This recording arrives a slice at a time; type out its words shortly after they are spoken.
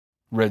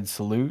Red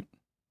salute.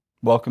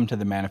 Welcome to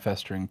the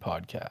Manifesting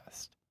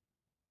Podcast.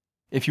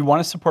 If you want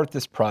to support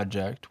this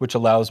project, which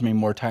allows me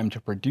more time to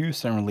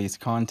produce and release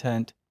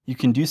content, you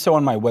can do so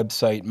on my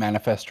website,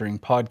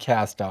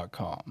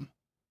 manifestingpodcast.com.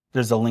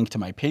 There's a link to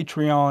my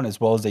Patreon as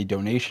well as a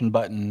donation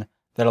button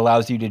that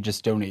allows you to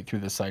just donate through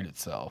the site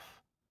itself.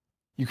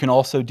 You can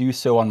also do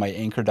so on my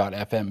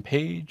anchor.fm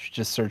page.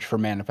 Just search for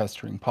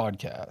Manifesting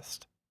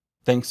Podcast.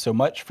 Thanks so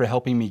much for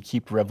helping me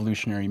keep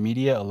revolutionary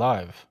media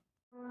alive.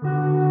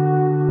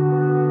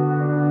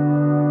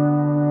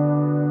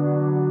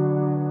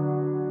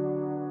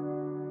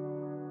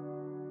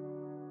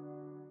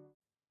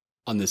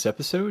 On this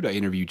episode, I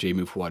interview Jay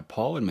Mufawad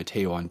Paul and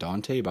Matteo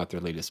Andante about their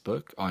latest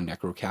book, On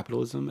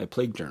Necrocapitalism, a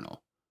Plague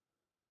Journal.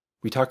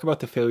 We talk about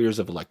the failures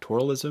of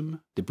electoralism,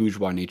 the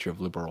bourgeois nature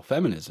of liberal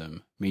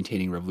feminism,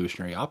 maintaining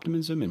revolutionary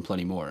optimism, and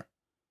plenty more.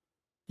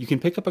 You can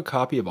pick up a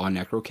copy of On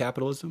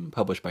Necrocapitalism,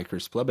 published by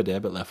Kurs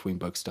Plebedeb at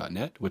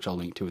leftwingbooks.net, which I'll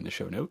link to in the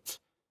show notes.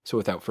 So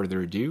without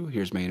further ado,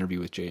 here's my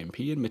interview with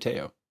JMP and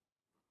Matteo.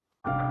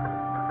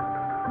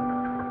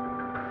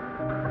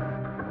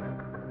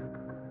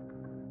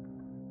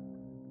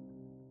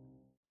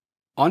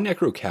 On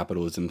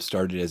Necrocapitalism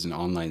started as an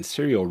online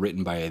serial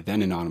written by a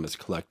then anonymous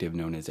collective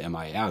known as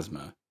MI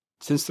Asthma.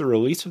 Since the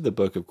release of the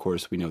book, of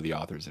course, we know the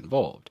authors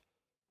involved.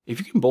 If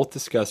you can both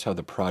discuss how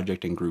the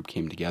project and group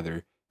came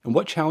together, and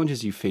what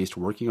challenges you faced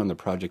working on the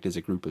project as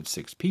a group of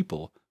 6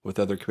 people, with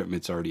other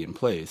commitments already in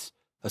place,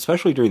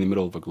 especially during the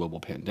middle of a global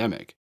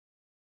pandemic.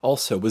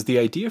 Also, was the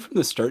idea from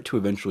the start to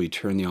eventually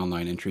turn the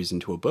online entries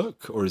into a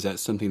book, or is that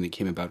something that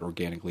came about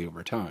organically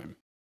over time?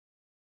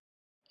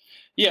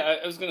 Yeah,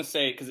 I was going to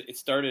say, because it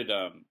started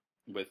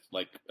with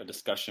like a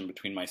discussion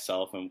between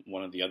myself and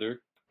one of the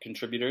other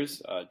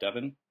contributors,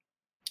 Devin.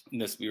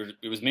 And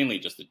it was mainly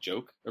just a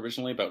joke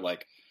originally about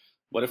like,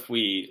 what if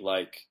we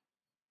like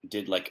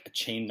did like a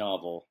chain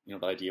novel,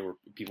 the idea where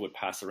people would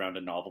pass around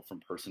a novel from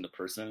person to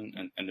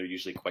person, and they're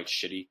usually quite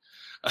shitty.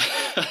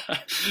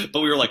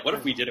 But we were like, what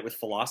if we did it with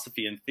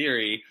philosophy and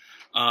theory,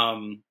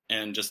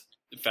 and just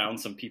found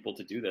some people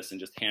to do this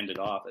and just hand it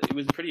off. It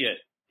was pretty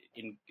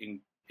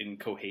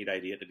inchoate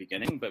idea at the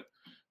beginning, but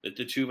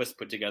the two of us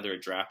put together a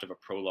draft of a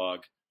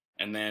prologue,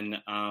 and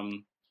then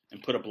and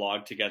put a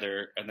blog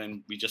together, and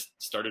then we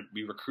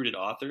recruited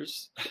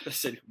authors.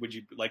 Said, would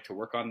you like to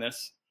work on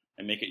this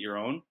and make it your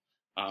own?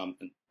 And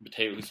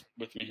Matteo, who's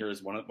with me here,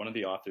 is one of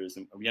the authors,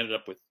 and we ended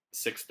up with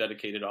 6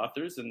 dedicated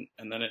authors, and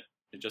then it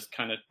just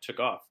kind of took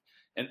off.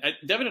 And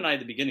Devin and I at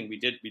the beginning, we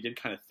did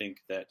kind of think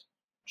that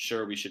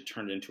sure, we should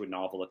turn it into a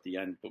novel at the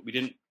end, but we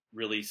didn't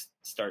really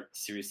start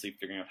seriously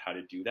figuring out how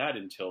to do that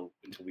until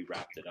we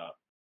wrapped it up.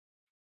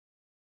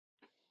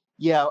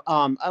 Yeah,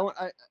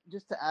 I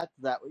just to add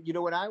to that,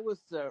 when I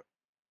was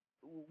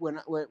when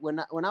I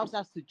was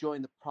asked to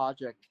join the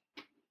project,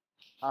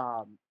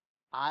 I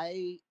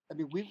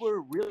mean we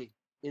were really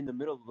in the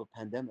middle of a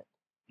pandemic,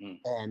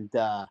 and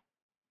there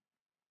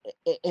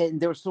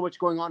was so much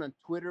going on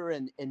Twitter,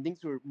 and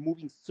things were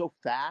moving so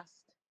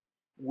fast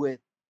with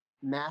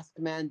mask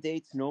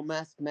mandates, no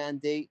mask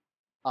mandate,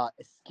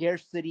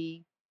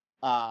 scarcity,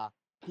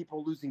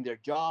 people losing their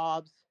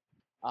jobs,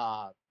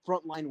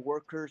 frontline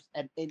workers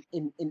and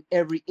in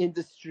every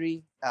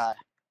industry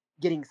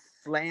getting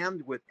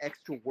slammed with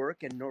extra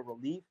work and no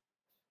relief.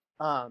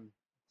 So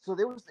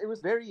it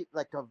was very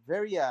like a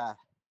very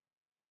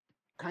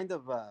kind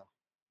of a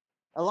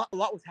lot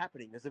was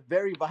happening. There's a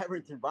very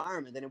vibrant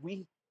environment, and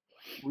we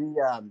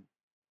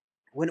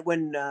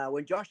when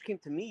Josh came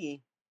to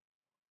me,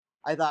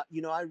 I thought,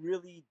 I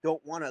really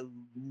don't want to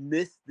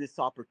miss this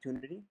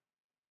opportunity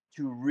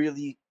to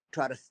really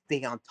try to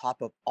stay on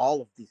top of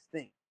all of these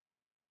things,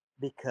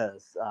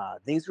 because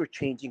things were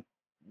changing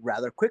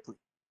rather quickly.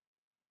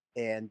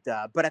 And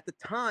but at the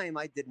time,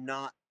 I did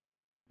not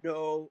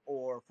know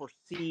or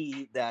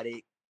foresee that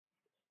it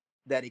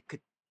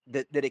could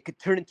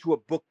turn into a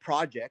book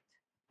project,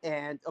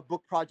 and a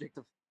book project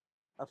of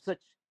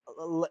such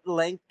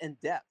length and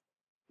depth,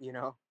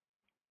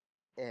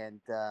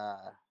 and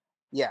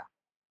yeah.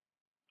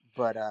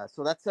 But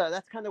so that's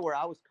kind of where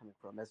I was coming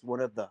from, as one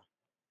of the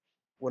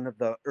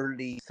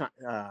early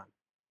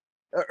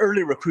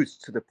recruits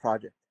to the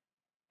project.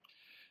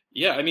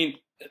 Yeah, I mean,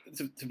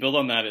 to build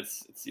on that,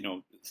 it's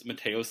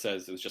Matteo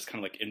says it was just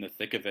kind of like in the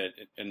thick of it,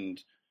 and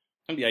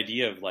kind of the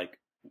idea of like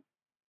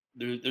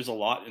there's a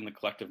lot in the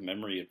collective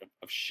memory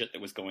of shit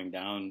that was going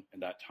down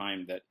at that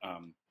time that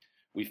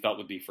we felt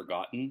would be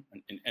forgotten,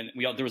 and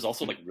there was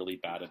also like really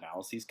bad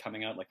analyses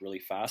coming out like really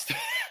fast,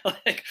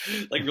 like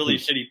really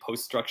shitty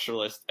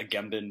post-structuralist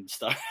Agamben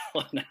style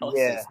analysis.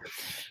 Yeah.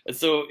 And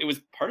so it was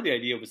part of the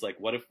idea was like,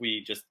 what if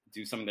we just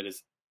do something that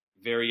is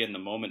very in the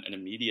moment and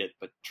immediate,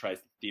 but tries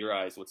to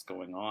theorize what's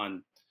going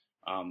on,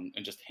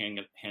 and just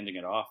handing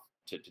it off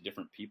to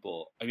different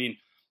people. I mean,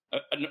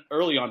 an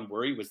early on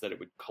worry was that it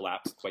would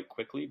collapse quite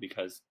quickly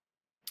because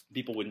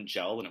people wouldn't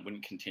gel and it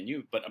wouldn't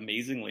continue. But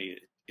amazingly,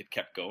 it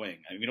kept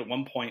going. I mean, at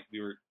one point we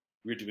were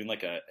doing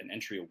like an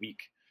entry a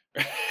week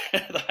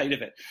at the height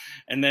of it,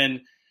 and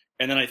then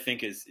And then I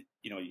think is,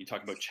 you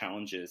talk about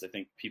challenges. I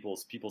think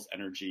people's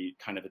energy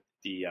kind of at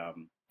the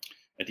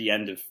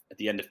end of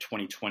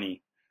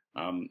 2020,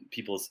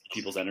 people's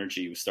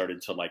energy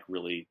started to like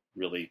really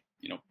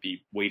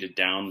be weighted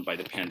down by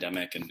the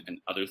pandemic and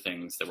other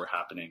things that were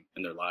happening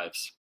in their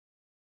lives.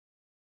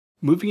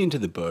 Moving into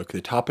the book, the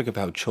topic of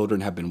how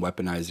children have been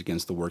weaponized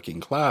against the working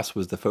class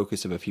was the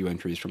focus of a few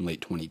entries from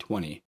late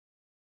 2020.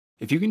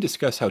 If you can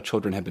discuss how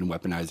children have been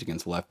weaponized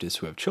against leftists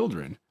who have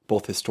children,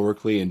 both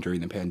historically and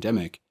during the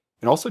pandemic,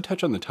 and also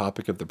touch on the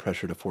topic of the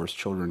pressure to force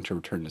children to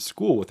return to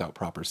school without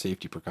proper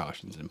safety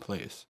precautions in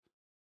place.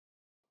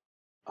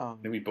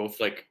 Maybe both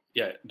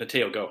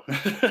Mateo, go.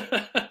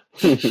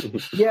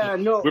 Yeah,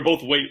 no. We're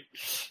both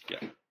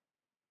yeah.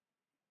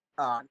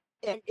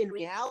 And in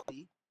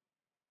reality,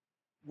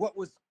 what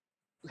was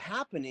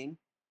happening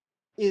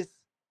is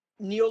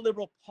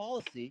neoliberal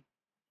policy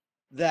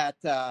that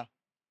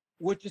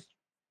would just,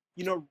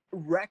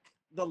 wreck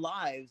the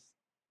lives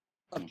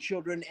of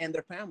children and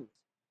their families.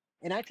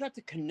 And I tried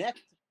to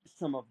connect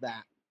some of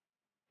that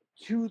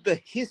to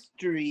the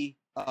history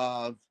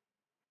of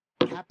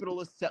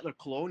capitalist settler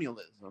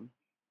colonialism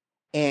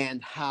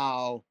and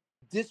how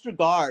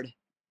disregard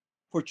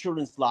for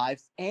children's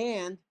lives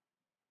and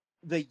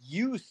the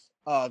use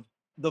of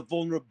the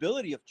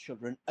vulnerability of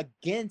children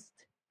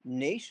against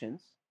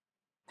nations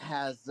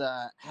has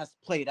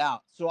played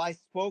out. So I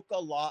spoke a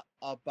lot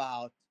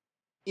about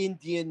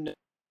Indian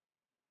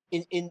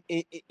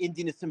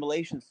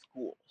assimilation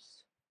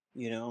schools,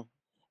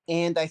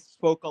 and I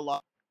spoke a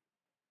lot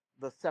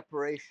the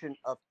separation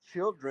of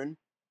children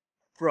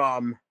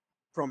from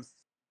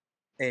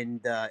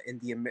during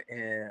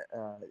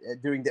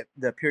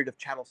the period of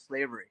chattel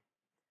slavery,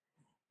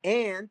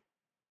 and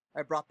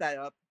I brought that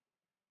up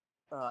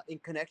in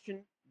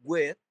connection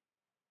with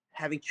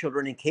having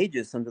children in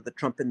cages under the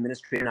Trump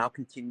administration, now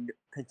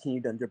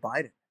continued under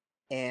Biden.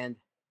 And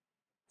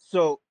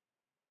so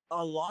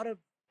a lot of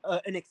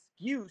an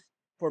excuse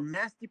for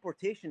mass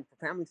deportation for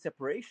family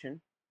separation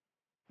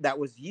that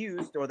was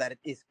used, or that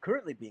is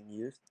currently being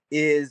used,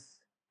 is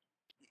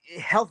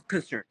health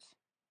concerns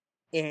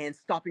and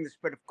stopping the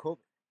spread of COVID.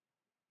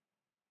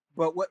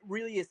 But what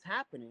really is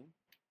happening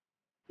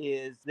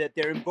is that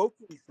they're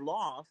invoking these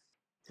laws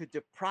to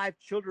deprive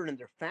children and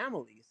their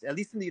families, at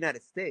least in the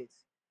United States,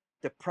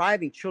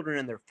 depriving children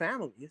and their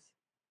families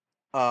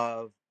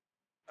of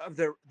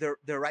their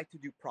right to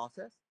due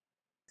process,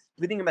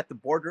 splitting them at the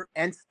border,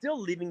 and still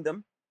leaving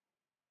them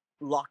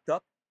locked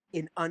up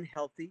in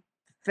unhealthy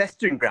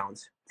festering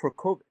grounds for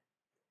COVID.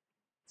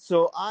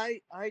 So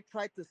I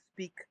tried to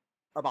speak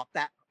about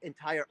that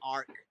entire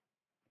arc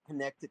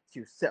connected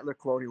to settler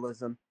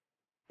colonialism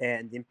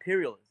and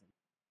imperialism.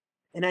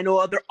 And I know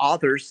other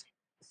authors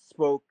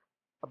spoke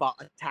about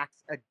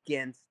attacks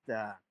against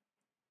the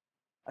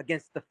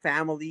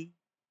family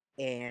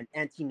and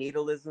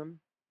antinatalism.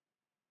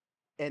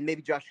 And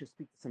maybe Josh should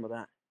speak to some of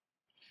that.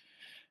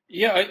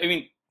 Yeah, I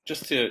mean,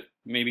 just to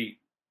maybe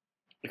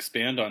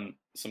expand on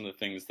some of the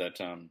things that,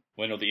 I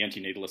know the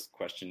antinatalist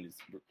question is,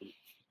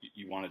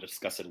 you want to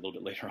discuss it a little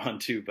bit later on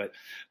too, but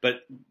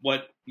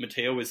what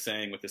Mateo was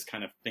saying with this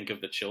kind of think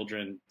of the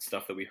children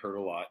stuff that we heard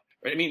a lot,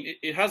 right? I mean,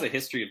 it has a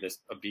history of this,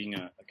 of being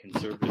a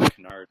conservative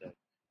canard that,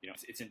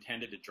 it's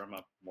intended to drum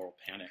up moral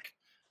panic,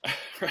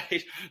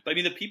 right? But I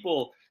mean, the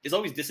people is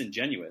always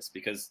disingenuous,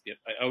 because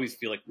I always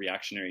feel like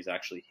reactionaries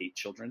actually hate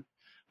children.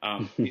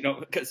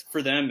 Because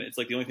for them, it's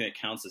like the only thing that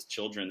counts as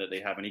children that they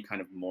have any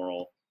kind of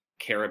moral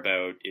care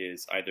about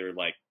is either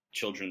like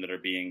children that are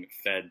being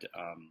fed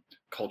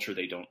culture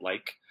they don't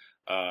like,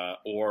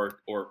 or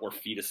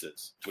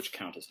fetuses, which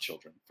count as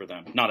children for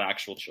them, not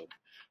actual children,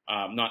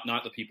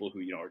 not the people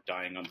who are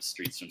dying on the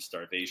streets from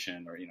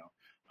starvation, or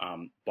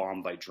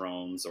bombed by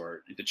drones,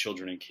 or the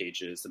children in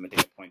cages that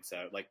Mateo points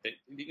out. Like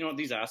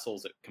these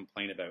assholes that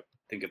complain about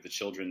think of the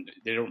children,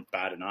 they don't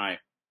bat an eye.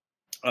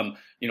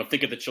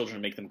 Think of the children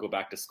and make them go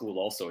back to school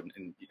also,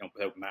 and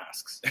without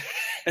masks.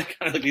 Kind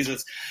of like this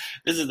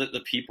is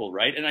the people,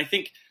 right? And I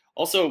think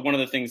also one of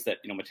the things that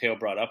Mateo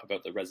brought up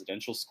about the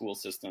residential school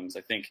systems,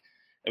 I think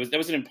that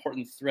was an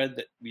important thread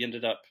that we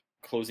ended up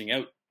closing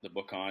out the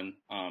book on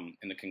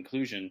in the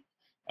conclusion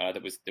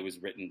that was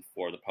written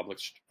for the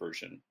published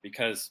version,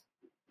 because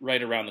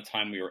right around the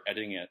time we were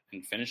editing it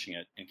and finishing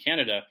it in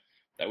Canada,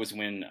 that was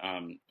when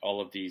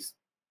all of these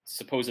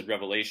supposed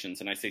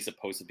revelations, and I say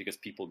supposed because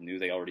people knew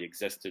they already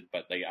existed,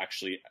 but they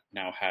actually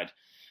now had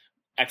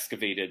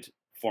excavated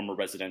former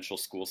residential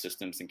school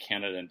systems in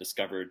Canada and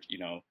discovered,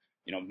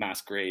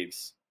 mass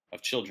graves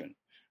of children.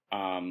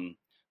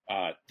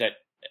 That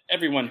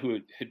everyone who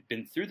had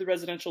been through the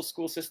residential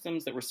school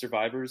systems that were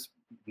survivors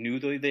knew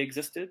they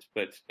existed,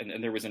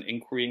 and there was an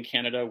inquiry in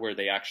Canada where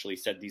they actually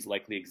said these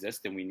likely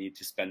exist and we need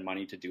to spend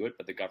money to do it,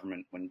 but the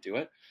government wouldn't do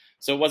it.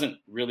 So it wasn't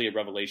really a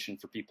revelation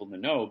for people to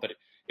know, but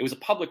it was a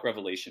public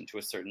revelation to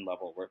a certain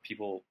level where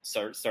people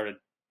started.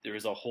 There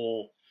was a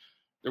whole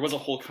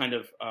kind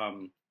of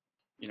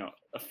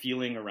a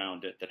feeling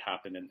around it that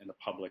happened in the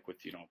public with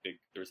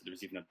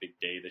there's even a big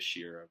day this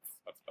year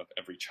of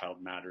Every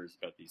Child Matters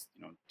about these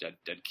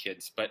dead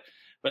kids. But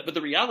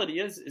the reality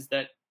is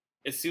that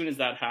as soon as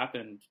that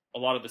happened, a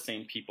lot of the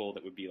same people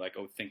that would be like,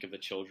 "Oh, think of the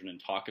children," and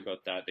talk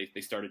about that,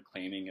 they started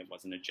claiming it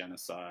wasn't a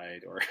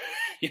genocide, or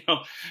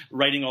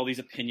writing all these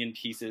opinion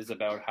pieces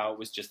about how it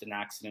was just an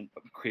accident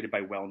created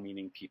by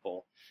well-meaning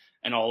people,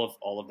 and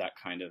all of that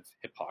kind of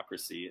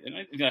hypocrisy. And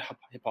I think that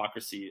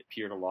hypocrisy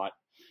appeared a lot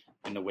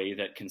in the way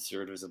that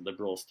conservatives and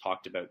liberals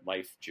talked about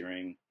life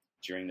during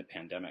the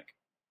pandemic.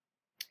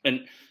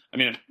 And I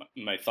mean,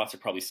 my thoughts are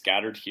probably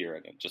scattered here,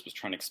 and I just was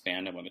trying to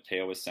expand on what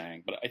Matteo was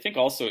saying. But I think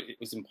also it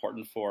was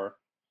important for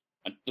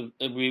the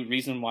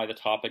reason why the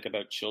topic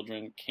about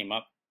children came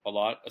up a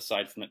lot,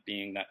 aside from it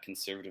being that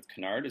conservative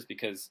canard, is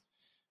because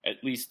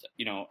at least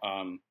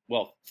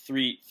well,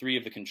 three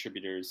of the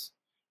contributors,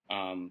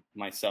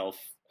 myself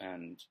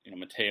and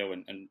Matteo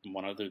and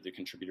one other of the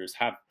contributors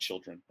have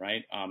children,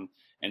 right?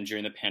 And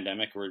during the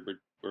pandemic,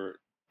 we're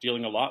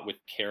dealing a lot with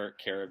care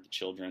of the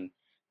children,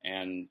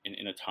 and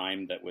in a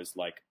time that was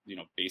like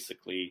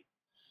basically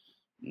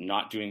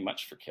not doing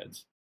much for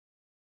kids.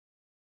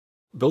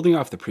 Building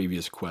off the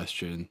previous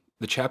question,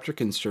 the chapter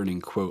concerning,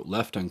 quote,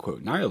 left,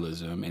 unquote,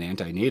 nihilism and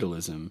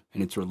antinatalism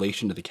and its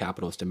relation to the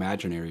capitalist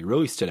imaginary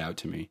really stood out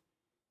to me.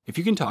 If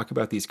you can talk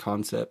about these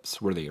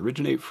concepts, where they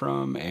originate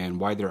from, and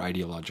why they're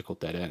ideological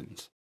dead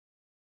ends.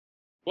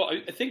 Well,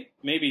 I think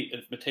maybe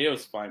if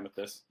Matteo's fine with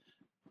this,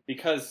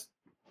 because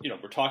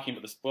we're talking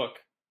about this book,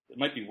 it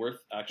might be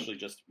worth actually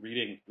just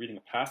reading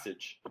a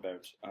passage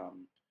about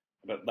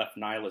left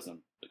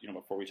nihilism,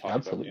 before we talk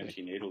Absolutely. about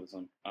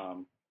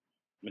antinatalism.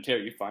 Matteo, are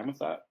you fine with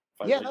that?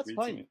 Yeah, that's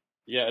fine.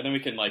 Yeah, and then we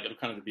can it'll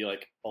kind of be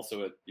like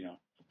also a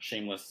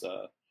shameless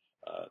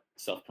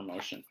self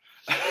promotion.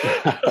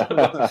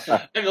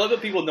 I mean, a lot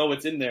of people know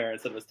what's in there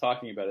instead of us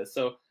talking about it.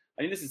 So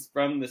I think this is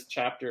from this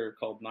chapter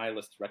called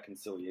Nihilist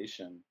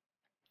Reconciliation.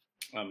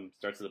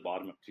 Starts at the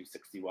bottom of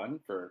 261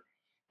 for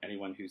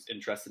anyone who's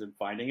interested in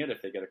finding it,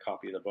 if they get a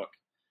copy of the book.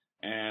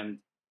 And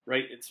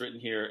it's written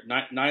here: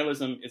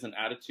 nihilism is an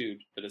attitude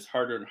that is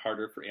harder and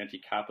harder for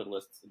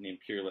anti-capitalists in the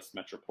imperialist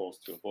metropoles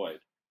to avoid.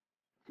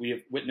 We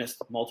have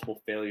witnessed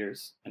multiple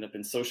failures and have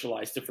been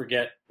socialized to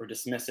forget or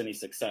dismiss any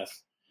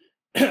success.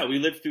 We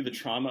lived through the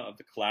trauma of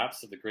the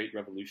collapse of the great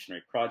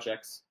revolutionary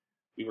projects.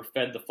 We were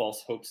fed the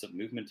false hopes of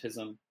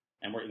movementism,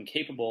 and were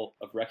incapable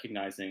of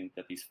recognizing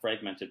that these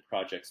fragmented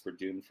projects were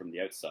doomed from the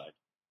outside.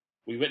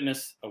 We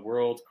witness a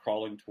world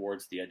crawling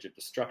towards the edge of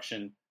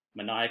destruction,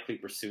 maniacally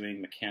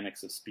pursuing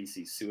mechanics of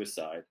species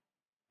suicide.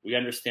 We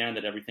understand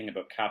that everything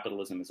about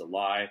capitalism is a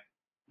lie.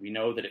 We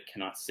know that it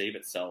cannot save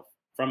itself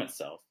from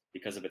itself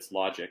because of its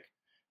logic,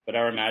 but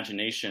our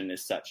imagination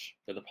is such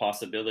that the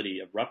possibility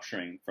of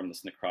rupturing from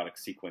this necrotic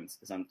sequence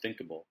is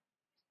unthinkable.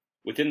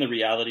 Within the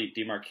reality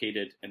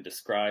demarcated and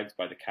described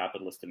by the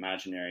capitalist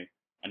imaginary,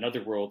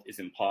 another world is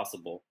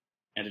impossible,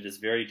 and it is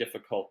very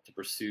difficult to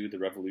pursue the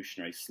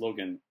revolutionary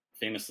slogan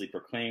famously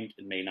proclaimed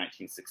in May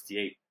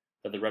 1968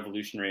 that the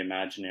revolutionary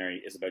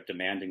imaginary is about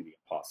demanding the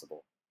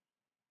impossible.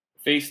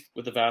 Faced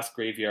with the vast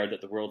graveyard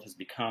that the world has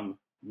become,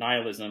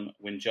 nihilism,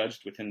 when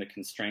judged within the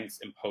constraints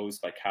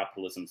imposed by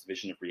capitalism's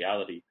vision of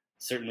reality,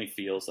 certainly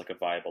feels like a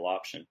viable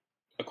option.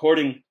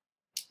 According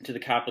to the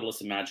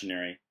capitalist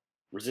imaginary,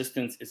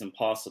 resistance is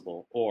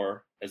impossible,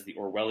 or, as the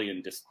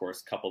Orwellian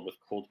discourse coupled with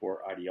Cold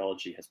War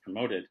ideology has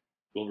promoted,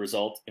 will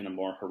result in a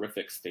more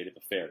horrific state of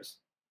affairs.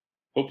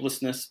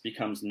 Hopelessness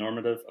becomes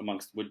normative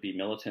amongst would-be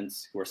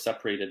militants who are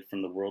separated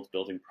from the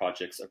world-building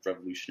projects of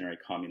revolutionary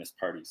communist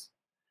parties.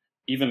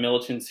 Even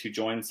militants who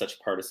join such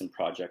partisan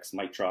projects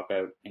might drop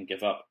out and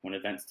give up when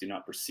events do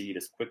not proceed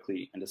as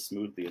quickly and as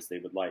smoothly as they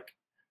would like.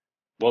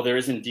 While there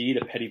is indeed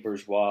a petty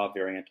bourgeois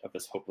variant of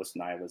this hopeless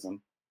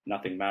nihilism,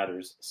 nothing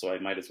matters, so I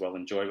might as well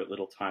enjoy what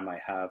little time I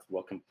have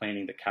while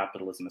complaining that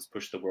capitalism has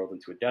pushed the world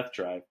into a death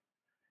drive,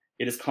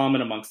 it is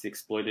common amongst the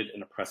exploited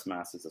and oppressed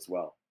masses as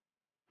well.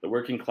 The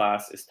working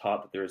class is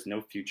taught that there is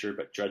no future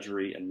but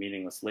drudgery and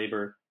meaningless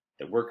labor,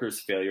 that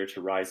workers' failure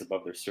to rise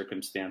above their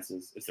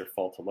circumstances is their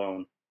fault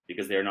alone,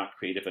 because they are not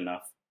creative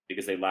enough,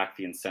 because they lack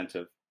the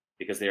incentive,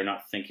 because they are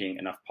not thinking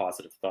enough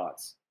positive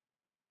thoughts.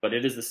 But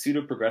it is the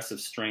pseudo-progressive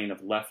strain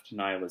of left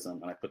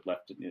nihilism, and I put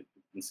left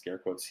in scare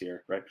quotes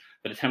here, right,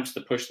 that attempts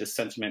to push this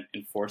sentiment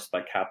enforced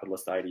by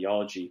capitalist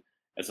ideology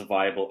as a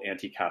viable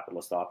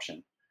anti-capitalist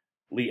option.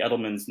 Lee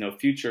Edelman's No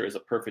Future is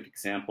a perfect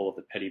example of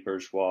the petty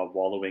bourgeois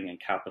wallowing in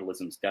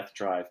capitalism's death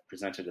drive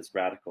presented as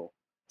radical.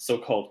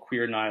 So-called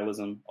queer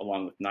nihilism,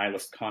 along with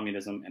nihilist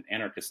communism and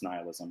anarchist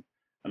nihilism,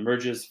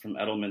 emerges from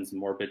Edelman's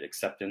morbid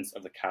acceptance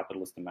of the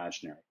capitalist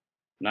imaginary.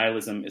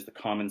 Nihilism is the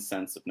common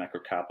sense of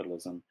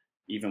necrocapitalism,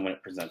 even when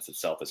it presents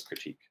itself as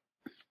critique.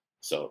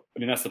 So, I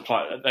mean, that's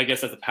I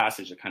guess that's the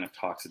passage that kind of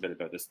talks a bit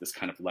about this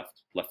kind of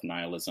left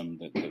nihilism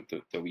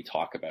that we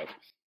talk about.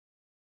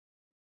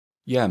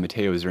 Yeah,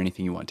 Matteo, is there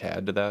anything you want to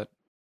add to that?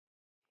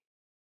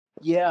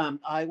 Yeah,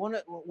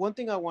 one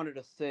thing I wanted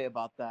to say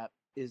about that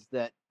is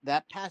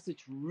that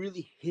passage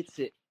really hits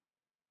it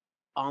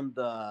on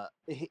the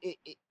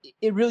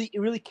it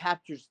really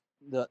captures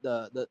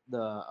the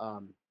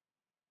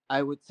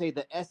I would say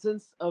the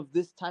essence of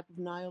this type of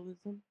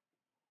nihilism,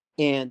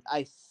 and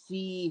I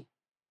see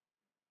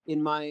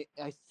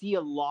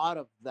a lot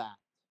of that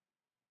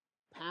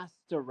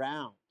passed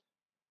around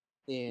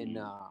in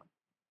Mm.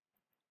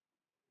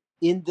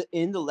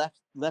 in the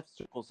left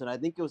circles, and I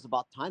think it was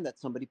about time that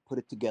somebody put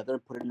it together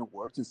and put it into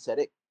words and said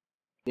it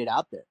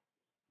out there,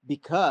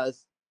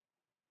 because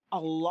a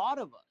lot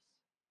of us,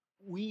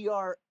 we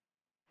are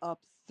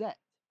upset,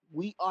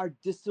 we are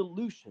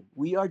disillusioned,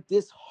 we are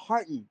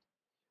disheartened,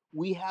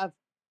 we have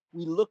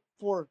we look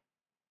for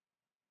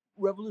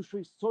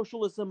revolutionary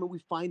socialism and we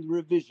find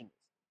revisionism.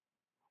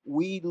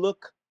 We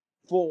look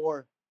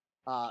for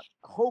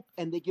hope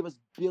and they give us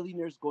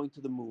billionaires going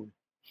to the moon.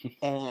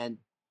 And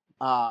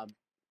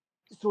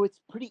so it's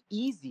pretty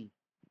easy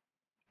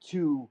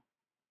to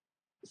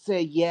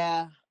say,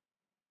 yeah,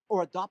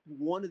 or adopt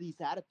one of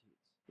these attitudes,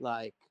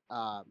 like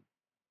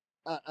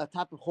a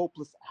type of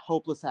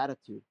hopeless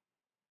attitude.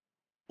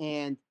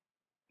 And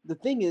the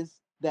thing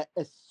is that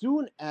as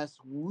soon as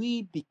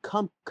we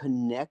become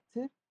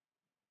connected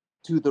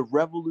to the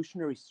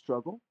revolutionary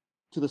struggle,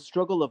 to the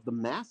struggle of the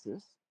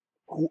masses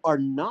who are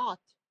not,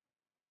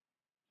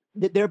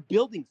 that they're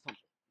building something,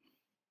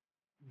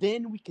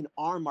 then we can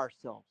arm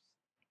ourselves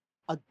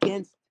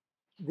against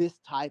this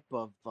type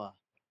of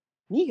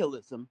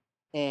nihilism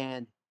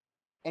and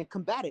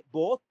combat it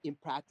both in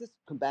practice,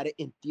 combat it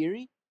in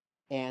theory,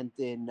 and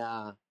in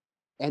our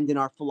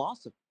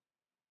philosophy.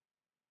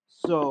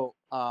 So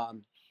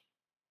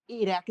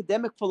in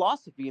academic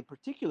philosophy, in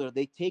particular,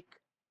 they take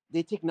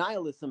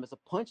nihilism as a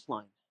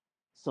punchline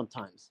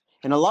sometimes,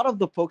 and a lot of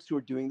the folks who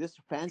are doing this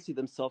fancy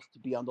themselves to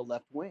be on the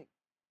left wing,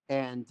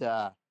 and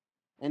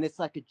it's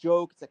like a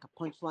joke, it's like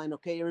a punchline.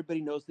 Okay,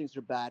 everybody knows things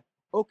are bad.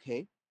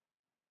 Okay,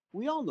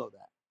 we all know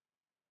that,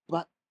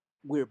 but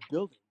we're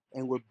building,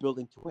 and we're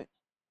building to win.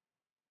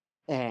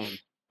 And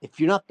if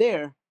you're not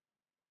there,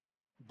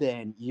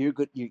 then you're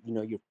good.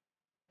 You're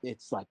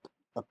it's like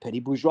a petty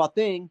bourgeois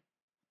thing,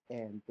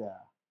 and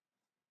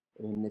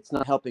it's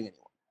not helping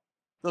anyone.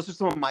 Those are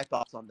some of my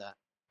thoughts on that.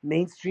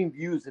 Mainstream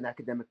views in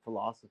academic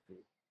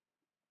philosophy,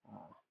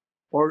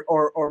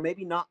 or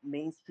maybe not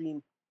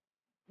mainstream,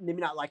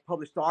 maybe not like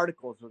published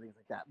articles or things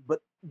like that,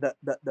 but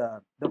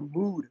the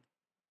mood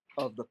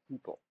of the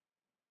people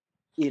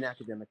in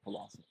academic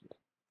philosophy.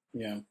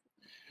 Yeah.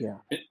 Yeah.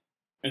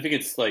 I think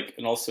it's like,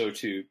 and also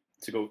to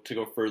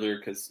go further,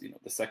 because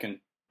the second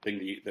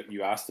thing that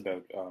you asked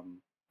about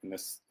in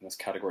this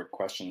category of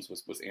questions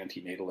was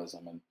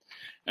antinatalism, and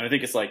I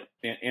think it's like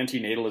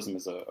antinatalism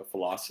is a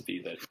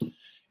philosophy that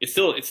it's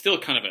still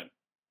kind of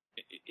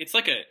it's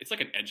like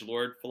an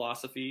edgelord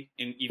philosophy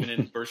even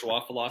in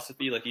bourgeois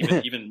philosophy. Like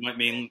even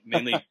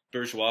mainly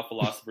bourgeois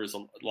philosophers,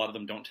 a lot of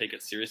them don't take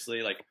it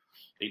seriously. Like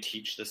they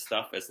teach this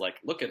stuff as like,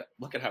 look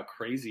at how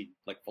crazy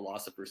like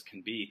philosophers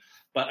can be.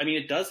 But I mean,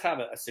 it does have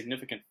a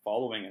significant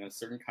following and a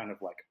certain kind of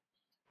like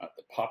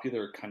the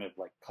popular kind of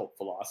like cult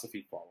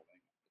philosophy following,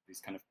 these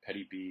kind of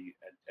petty B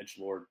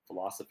edgelord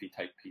philosophy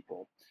type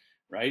people,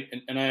 right?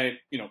 And I,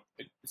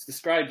 it's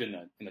described in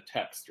the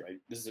text, right?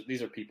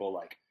 These are people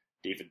like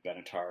David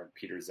Benatar and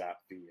Peter Zapfi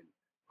and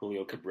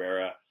Julio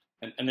Cabrera,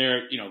 and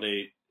they're,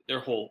 their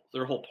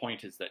whole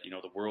point is that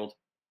the world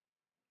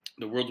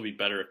would be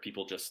better if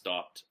people just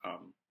stopped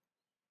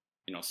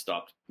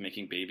stopped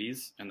making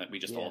babies, and that we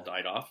just all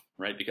died off,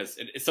 right? Because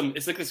it's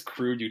like this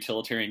crude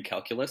utilitarian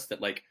calculus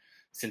that like,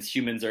 since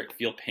humans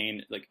feel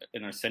pain like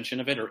in our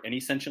sentient of it, or any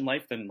sentient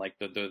life, then like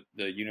the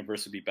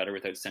universe would be better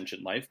without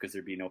sentient life, because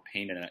there'd be no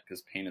pain in it,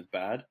 because pain is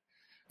bad.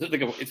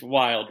 It's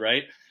wild,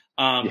 right?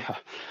 Yeah.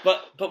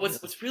 But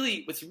what's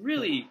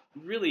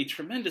really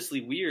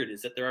tremendously weird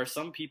is that there are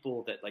some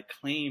people that like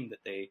claim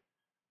that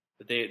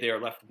they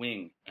are left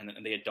wing, and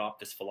they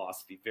adopt this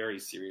philosophy very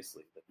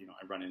seriously, that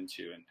I run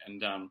into,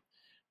 and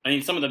I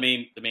mean, some of the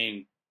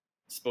main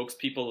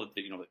spokespeople that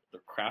the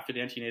crafted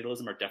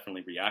antinatalism are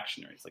definitely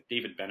reactionaries. Like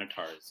David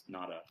Benatar is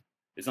not a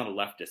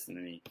leftist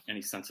in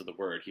any sense of the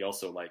word. He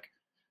also like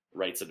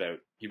writes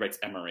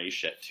MRA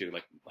shit too,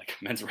 like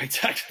men's rights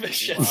activist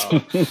shit. Wow.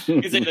 So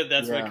you say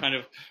that's kind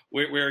of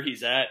where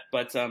he's at.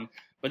 But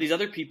these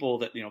other people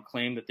that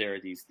claim that there are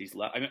these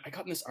I mean, I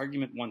got in this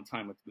argument one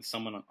time with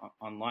someone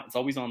online. It's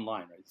always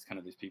online, right? It's kind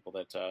of these people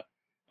that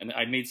and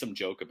I made some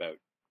joke about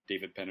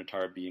David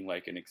Benatar being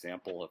like an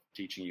example of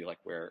teaching you like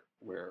where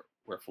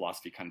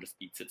philosophy kind of just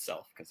eats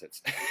itself, because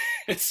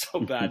it's so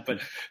bad.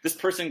 But this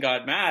person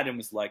got mad and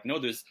was like, no,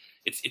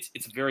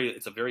 it's a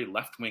very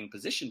left wing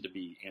position to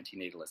be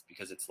antinatalist,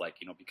 because it's like,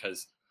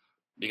 because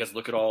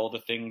look at all the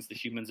things the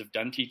humans have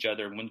done to each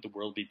other, and wouldn't the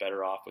world be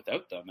better off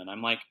without them? And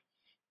I'm like,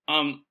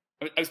 I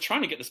was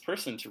trying to get this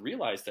person to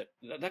realize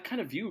that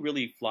kind of view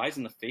really flies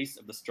in the face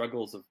of the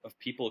struggles of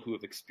people who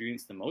have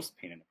experienced the most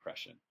pain and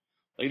oppression.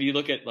 Like if you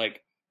look at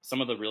like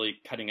some of the really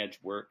cutting edge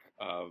work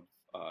of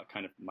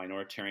kind of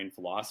minoritarian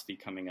philosophy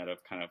coming out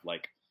of kind of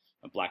like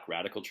a Black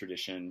radical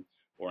tradition,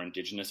 or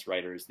indigenous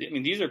writers. I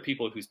mean, these are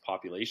people whose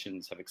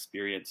populations have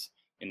experienced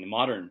in the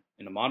modern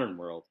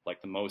world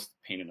like the most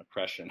pain and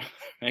oppression,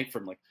 right?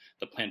 From like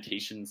the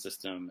plantation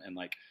system and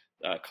like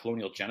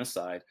colonial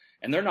genocide.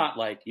 And they're not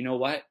like, you know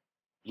what,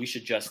 we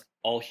should just,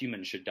 all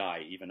humans should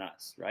die, even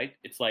us, right?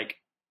 It's like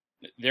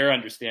their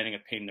understanding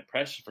of pain and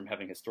depression from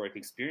having historically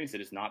experienced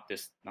it is not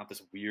this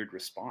weird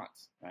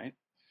response, right?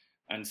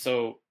 And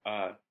so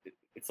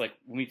it's like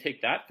when we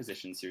take that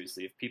position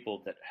seriously, if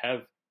people that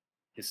have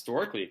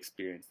historically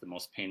experienced the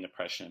most pain,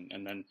 depression,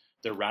 and then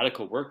their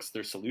radical works,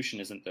 their solution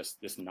isn't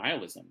this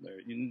nihilism.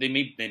 They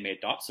may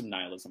adopt some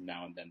nihilism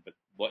now and then,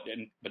 but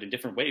in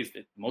different ways.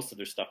 Most of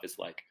their stuff is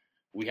like,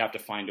 we have to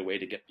find a way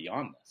to get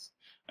beyond this.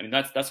 I mean,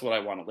 that's what I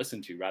want to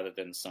listen to, rather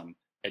than some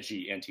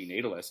edgy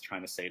anti-natalist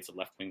trying to say it's a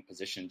left-wing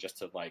position just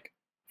to like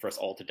for us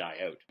all to die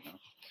out. You know?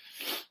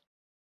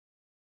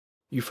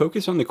 You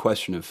focus on the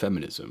question of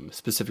feminism,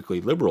 specifically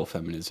liberal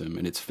feminism,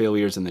 and its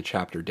failures in the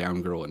chapter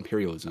Down Girl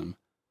Imperialism.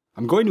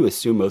 I'm going to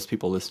assume most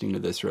people listening to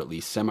this are at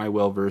least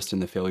semi-well versed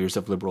in the failures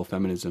of liberal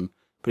feminism,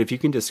 but if you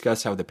can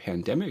discuss how the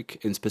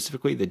pandemic, and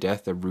specifically the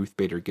death of Ruth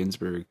Bader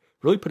Ginsburg,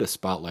 really put a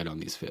spotlight on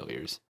these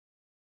failures.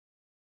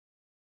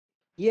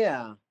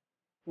 Yeah,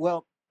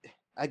 well,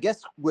 I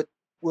guess what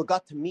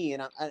got to me,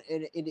 and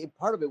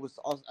part of it was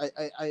also,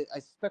 I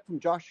suspect from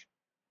Josh,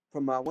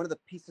 from one of the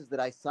pieces that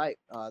I cite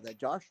that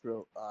Josh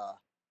wrote,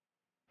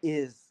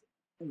 is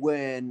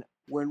when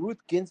Ruth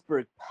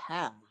Ginsburg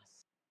passed,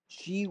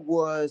 she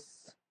was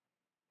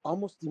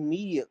almost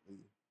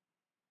immediately,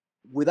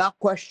 without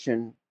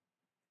question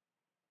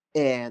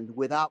and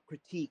without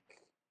critique,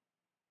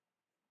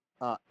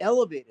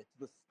 elevated to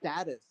the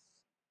status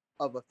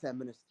of a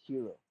feminist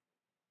hero.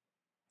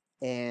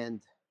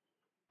 And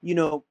you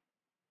know,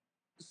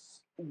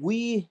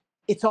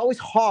 it's always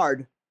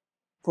hard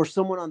for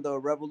someone on the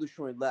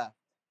revolutionary left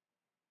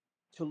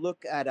to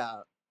look at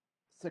a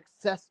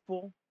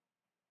successful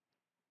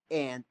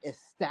and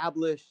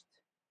established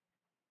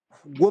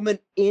woman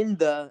in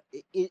the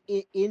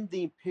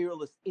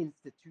imperialist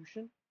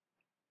institution,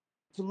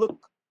 to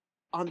look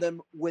on them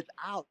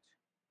without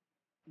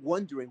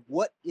wondering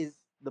what is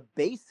the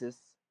basis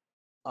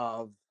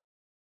of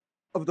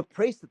the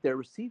praise that they're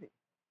receiving.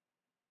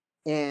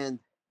 And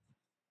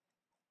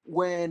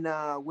when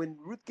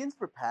Ruth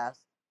Ginsburg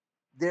passed,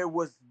 there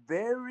was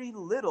very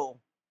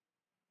little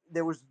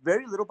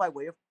by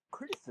way of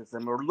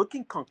criticism or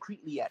looking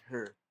concretely at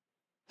her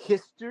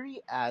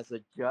history as a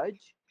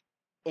judge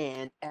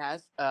and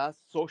as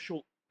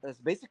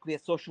basically a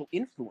social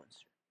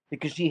influencer,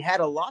 because she had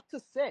a lot to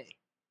say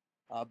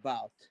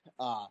about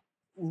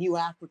New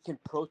African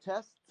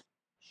protests.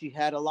 She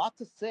had a lot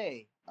to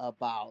say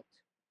about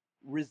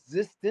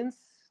resistance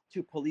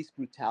to police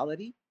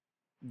brutality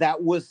that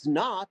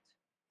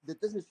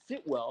doesn't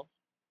sit well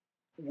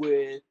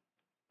with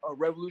a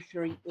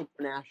revolutionary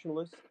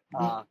internationalist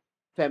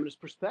feminist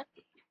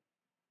perspective.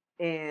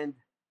 And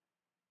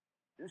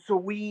so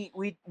we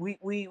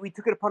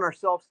took it upon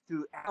ourselves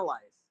to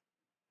analyze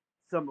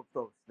some of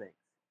those things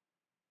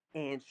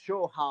and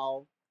show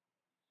how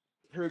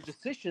her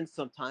decisions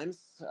sometimes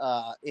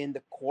in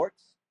the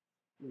courts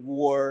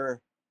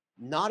were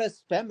not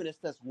as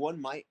feminist as one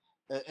might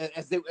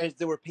as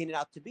they were painted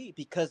out to be,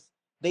 because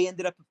they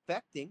ended up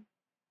affecting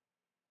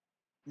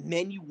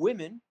many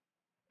women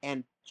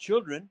and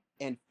children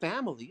and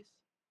families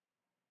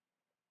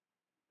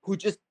who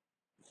just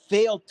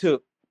failed to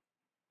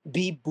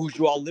be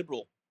bourgeois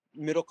liberal,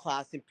 middle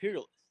class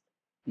imperialists.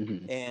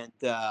 Mm-hmm. And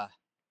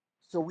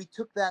so we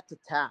took that to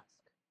task.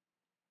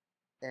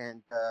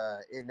 And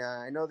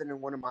I know that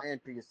in one of my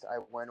entries, I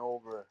went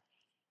over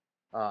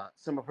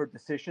some of her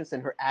decisions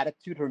and her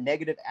attitude, her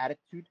negative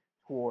attitude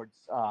towards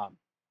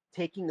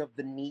taking of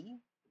the knee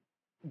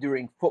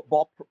during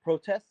football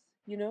protests,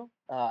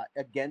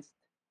 against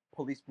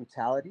police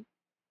brutality.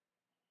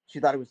 She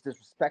thought it was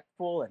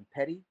disrespectful and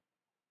petty.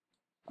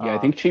 Yeah, I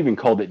think she even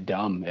called it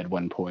dumb at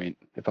one point,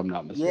 if I'm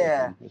not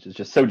mistaken, which is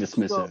just so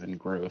dismissive and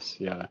gross.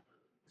 Yeah.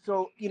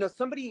 So,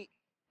 somebody,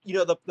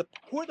 the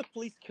who are the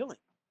police killing?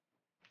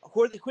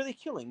 Who are they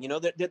killing?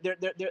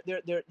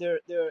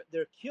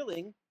 They're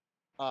killing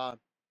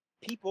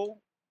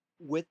people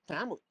with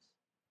families,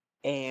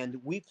 and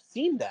we've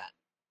seen that.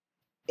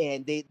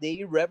 And they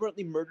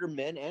irreverently murder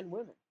men and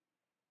women.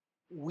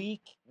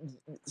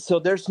 So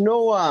there's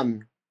no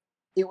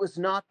it was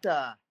not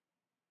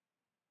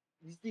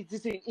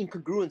these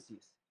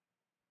incongruencies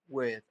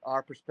with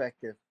our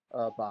perspective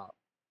about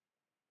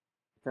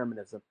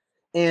feminism,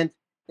 and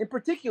in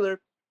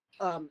particular,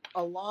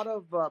 a lot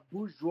of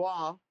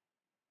bourgeois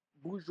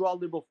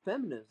liberal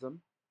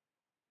feminism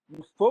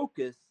will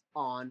focus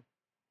on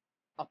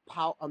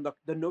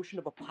the notion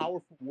of a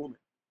powerful woman.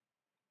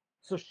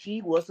 So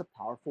she was a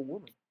powerful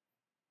woman.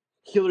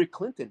 Hillary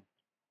Clinton,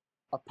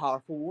 a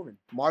powerful woman.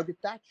 Margaret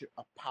Thatcher,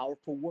 a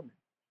powerful woman.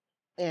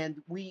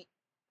 And we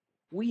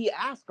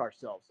ask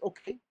ourselves,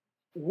 okay,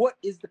 what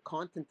is the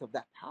content of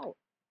that power?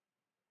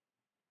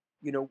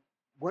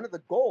 One of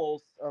the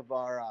goals of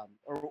our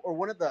or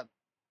one of the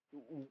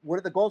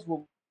goals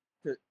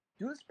to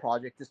do this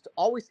project is to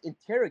always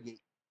interrogate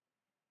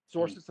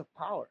sources of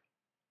power: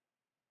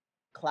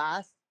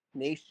 class,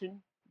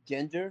 nation,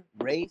 gender,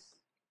 race.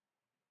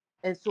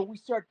 And so we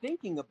start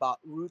thinking about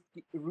Ruth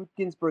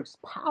Ginsburg's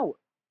power.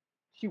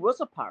 She was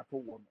a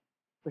powerful woman,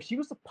 but she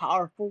was a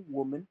powerful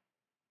woman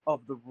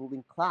of the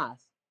ruling class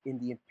in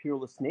the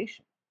imperialist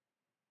nation.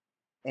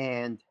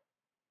 and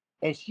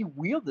she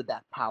wielded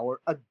that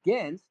power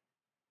against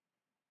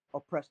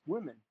oppressed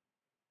women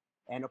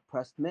and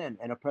oppressed men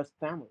and oppressed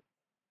families.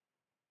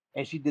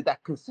 And she did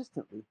that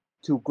consistently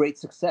to great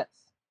success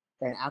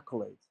and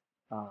accolades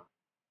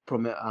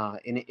from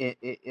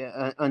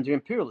under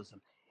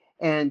imperialism.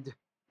 And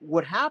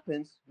what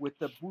happens with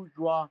the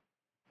bourgeois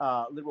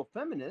liberal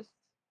feminists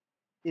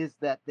is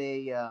that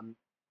they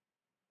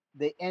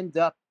end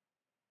up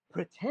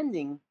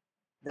pretending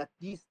that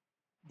these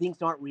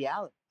things aren't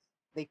realities.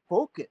 They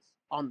focus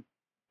on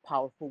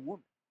powerful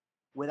women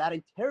without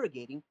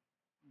interrogating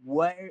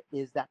where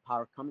is that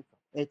power coming from.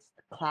 It's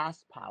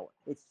class power,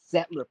 it's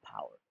settler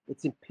power,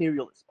 it's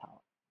imperialist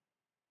power,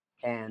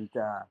 and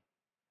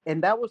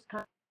that was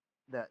kind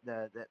of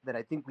that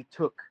I think we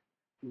took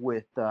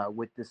with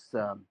this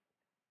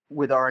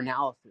with our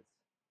analysis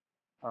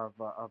of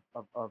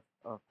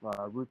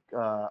Ruth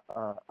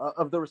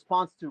of the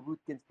response to Ruth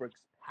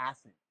Ginsburg's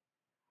passing,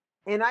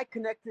 and I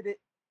connected it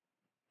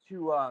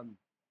to a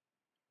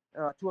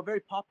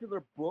very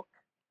popular book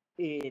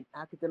in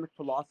academic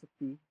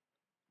philosophy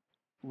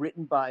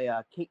written by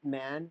Kate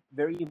Manne,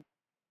 very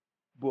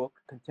book,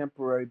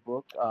 contemporary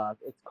book.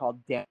 It's called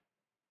Damn,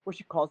 where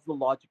she calls the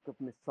logic of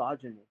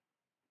misogyny.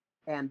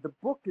 And the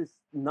book is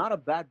not a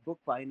bad book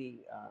by any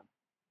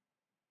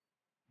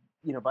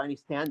by any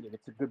standard.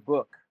 It's a good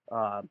book.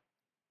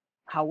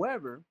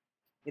 However,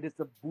 it is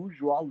a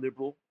bourgeois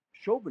liberal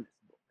chauvinist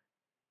book,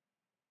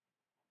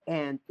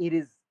 and it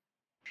is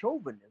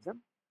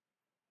chauvinism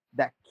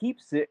that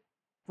keeps it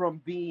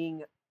from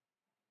being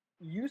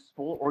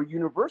useful or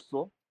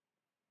universal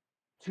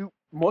to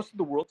most of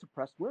the world's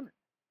oppressed women.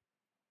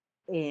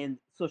 And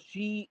so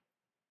she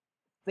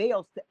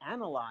fails to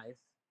analyze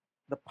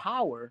the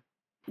power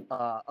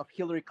of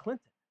Hillary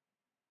Clinton.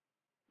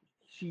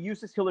 She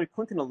uses Hillary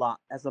Clinton a lot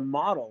as a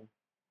model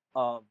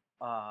of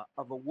a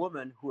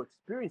woman who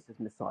experiences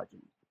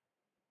misogyny,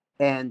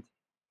 and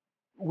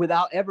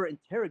without ever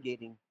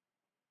interrogating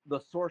the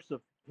source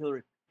of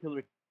Hillary,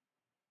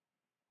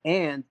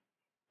 and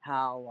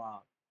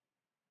how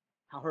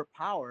her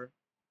power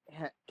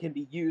can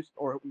be used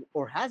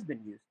or has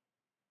been used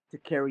to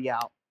carry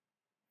out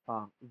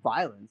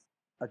violence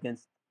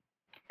against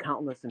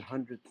countless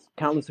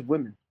of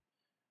women.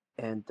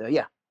 And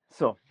yeah,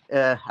 so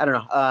I don't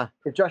know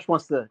if Josh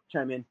wants to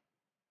chime in.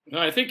 No,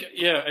 I think,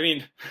 yeah, I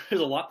mean,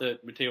 there's a lot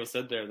that Matteo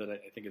said there that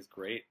I think is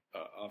great,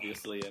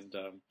 obviously. And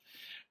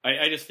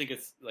I just think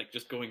it's like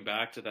just going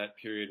back to that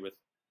period with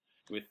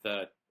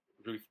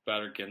Ruth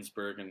Bader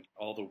Ginsburg and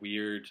all the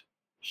weird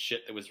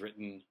shit that was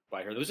written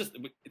by her.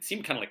 It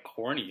seemed kind of like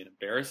corny and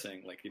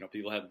embarrassing. Like,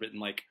 people had written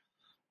like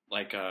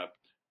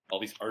all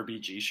these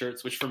RBG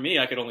shirts, which for me,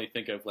 I could only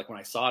think of, like, when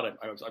I saw it,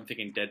 I'm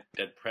thinking dead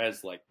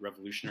Prez, like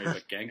revolutionary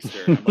but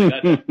gangster. And I'm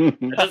like,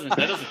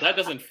 that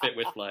doesn't fit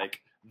with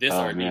like this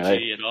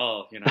RBG at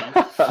all,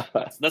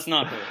 that's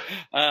not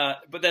her.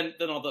 But then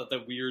all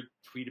the weird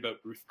tweet about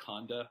Ruth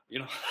Conda,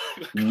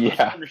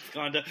 yeah, Ruth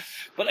Conda.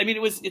 But I mean,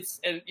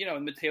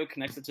 and Matteo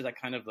connects it to that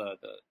kind of the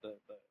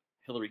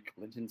Hillary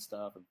Clinton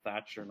stuff and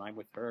Thatcher, and I'm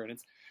with her, and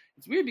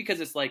it's weird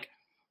because it's like,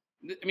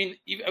 I mean,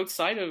 even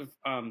outside of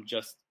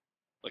just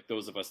like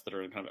those of us that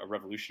are in kind of a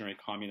revolutionary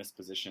communist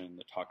position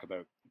that talk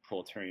about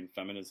proletarian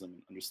feminism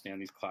and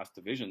understand these class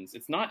divisions,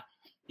 it's not,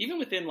 even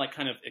within like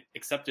kind of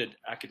accepted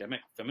academic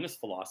feminist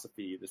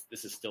philosophy,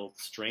 this is still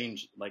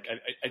strange. Like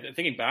I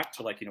thinking back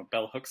to, like,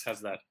 Bell Hooks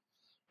has that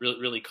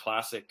really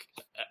classic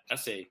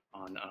essay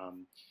on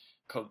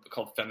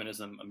called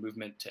Feminism, a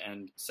Movement to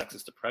End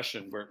Sexist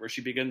Oppression, where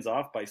she begins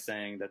off by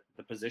saying that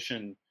the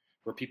position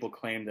where people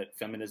claim that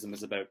feminism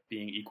is about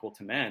being equal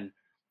to men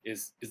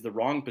is the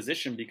wrong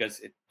position, because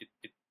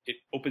it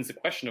opens the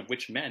question of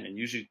which men, and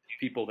usually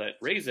people that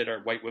raise it are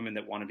white women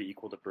that want to be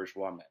equal to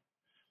bourgeois men.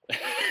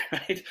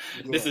 Right?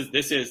 Yeah. This is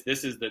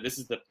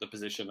the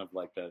position of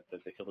like the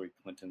Hillary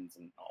Clintons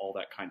and all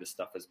that kind of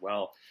stuff as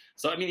well.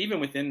 So I mean, even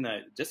within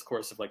the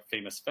discourse of like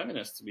famous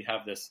feminists, we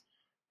have this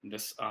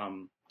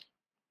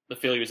the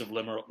failures of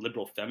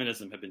liberal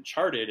feminism have been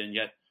charted, and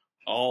yet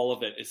all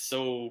of it is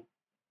so,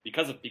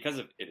 because of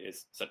it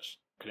is such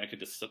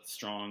connected to such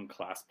strong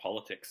class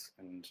politics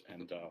and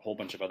a whole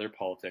bunch of other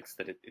politics,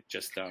 that it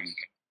just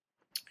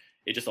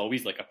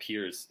always like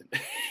appears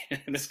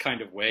in this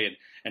kind of way,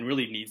 and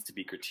really needs to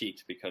be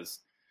critiqued, because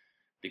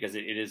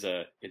it is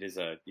a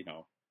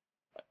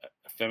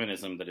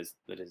feminism that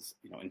is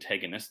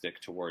antagonistic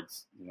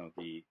towards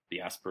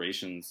the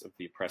aspirations of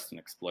the oppressed and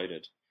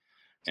exploited.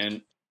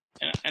 And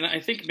I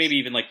think maybe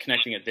even like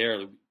connecting it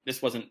there,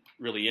 this wasn't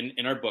really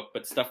in our book,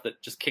 but stuff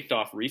that just kicked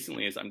off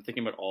recently is I'm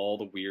thinking about all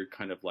the weird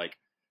kind of like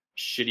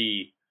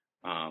shitty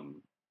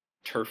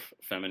turf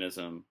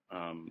feminism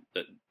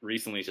that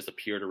recently just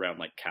appeared around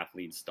like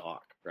Kathleen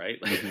Stock, right?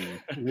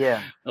 Mm-hmm.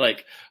 Yeah.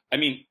 Like, I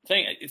mean,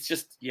 it's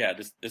just, yeah,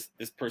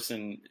 this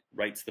person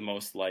writes the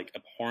most like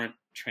abhorrent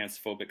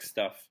transphobic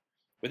stuff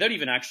without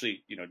even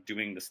actually,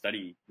 doing the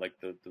study, like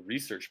the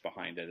research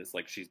behind it. It's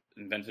like she's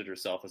invented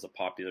herself as a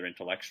popular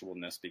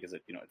intellectualness because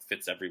it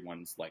fits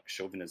everyone's like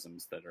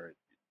chauvinisms that are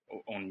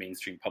own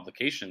mainstream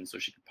publications, so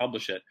she could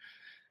publish it.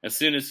 As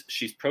soon as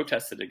she's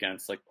protested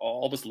against, like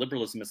all this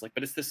liberalism is like,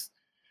 but it's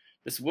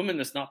this woman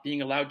that's not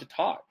being allowed to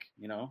talk,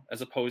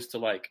 as opposed to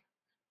like,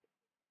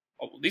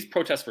 these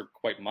protests were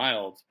quite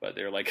mild, but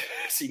they're like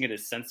seeing it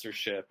as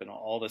censorship and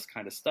all this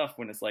kind of stuff,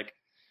 when it's like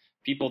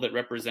people that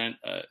represent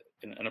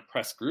an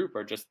oppressed group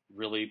are just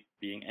really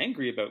being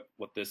angry about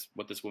what this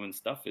woman's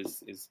stuff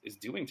is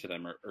doing to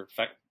them, or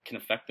can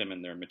affect them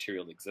in their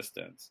material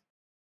existence.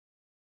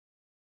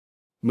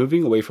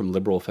 Moving away from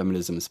liberal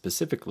feminism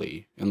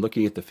specifically, and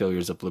looking at the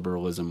failures of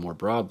liberalism more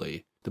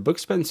broadly, the book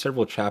spends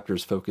several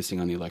chapters focusing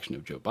on the election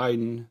of Joe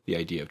Biden, the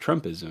idea of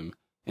Trumpism,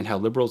 and how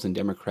liberals and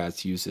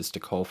Democrats use this to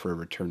call for a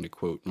return to,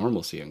 quote,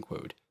 normalcy,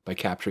 unquote, by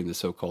capturing the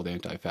so-called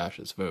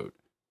anti-fascist vote.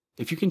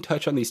 If you can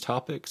touch on these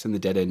topics and the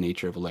dead-end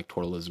nature of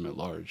electoralism at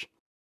large.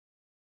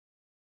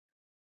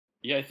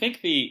 Yeah, I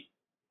think the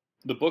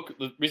book,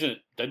 the reason it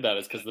did that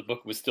is because the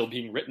book was still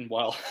being written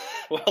while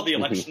the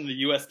election in the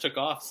U.S. took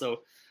off. So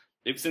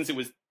since it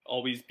was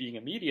always being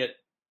immediate,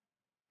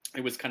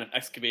 it was kind of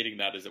excavating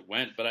that as it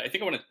went. But I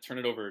think I want to turn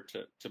it over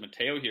to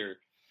Matteo here,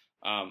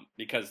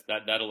 because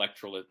that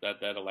electoral,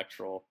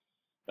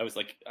 that was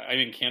like, I'm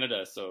in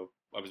Canada, so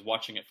I was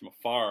watching it from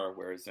afar,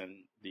 whereas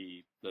in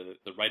the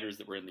writers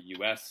that were in the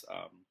U.S.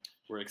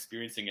 Were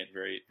experiencing it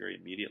very, very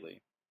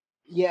immediately.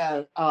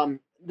 Yeah,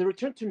 the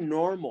return to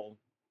normal.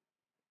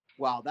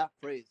 Wow, that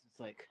phrase is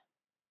like,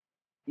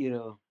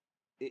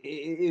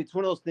 it's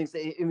one of those things.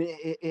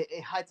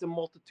 It hides a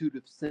multitude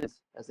of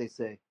sins, as they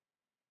say,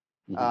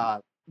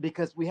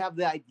 because we have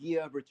the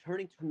idea of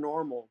returning to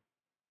normal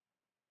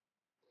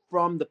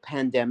from the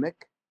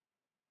pandemic,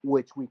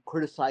 which we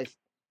criticized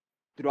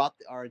throughout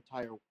our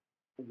entire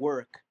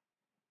work,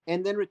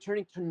 and then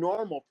returning to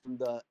normal from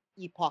the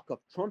epoch of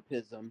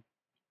Trumpism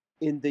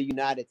in the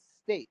United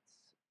States.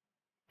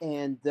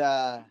 And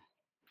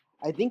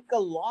I think a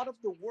lot of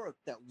the work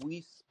that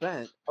we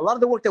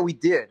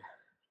did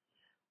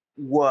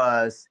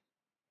was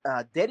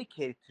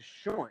dedicated to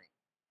showing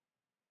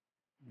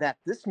that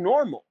this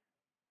normal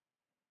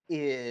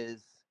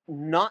is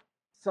not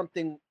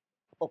something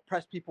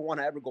oppressed people want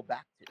to ever go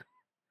back to.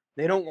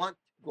 They don't want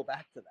to go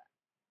back to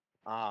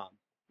that.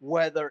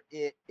 Whether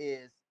it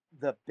is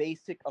the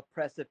basic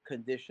oppressive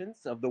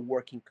conditions of the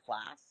working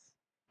class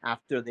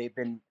after they've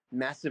been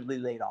massively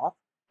laid off,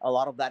 a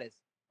lot of that is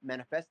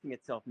manifesting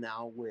itself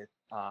now with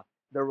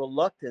the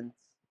reluctance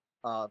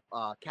of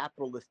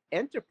capitalist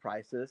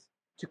enterprises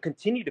to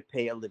continue to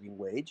pay a living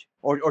wage,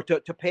 or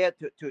to pay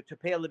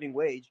a living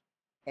wage,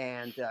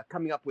 and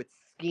coming up with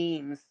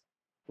schemes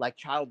like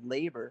child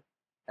labor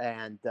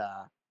and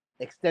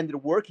extended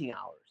working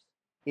hours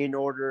in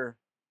order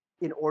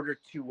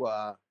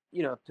to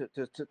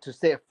to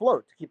stay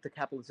afloat, to keep the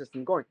capitalist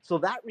system going. So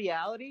that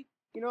reality,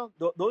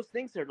 those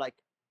things are like,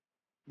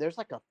 there's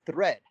like a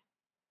thread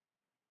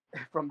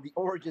from the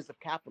origins of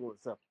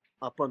capitalism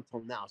up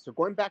until now. So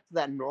going back to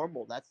that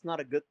normal, that's not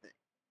a good thing.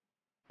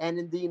 And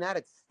in the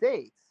United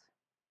States,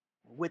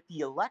 with the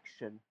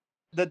election,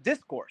 the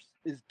discourse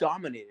is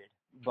dominated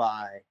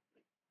by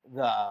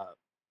the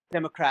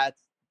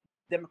Democrats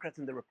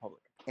and the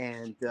Republicans.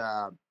 And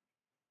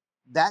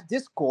that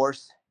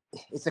discourse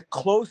is a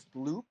closed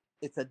loop.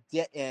 It's a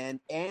dead end,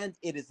 and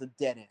it is a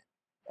dead end.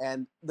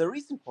 And the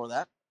reason for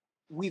that,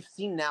 we've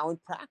seen now in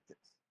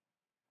practice,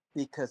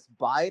 because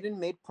Biden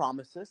made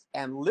promises,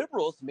 and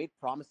liberals made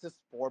promises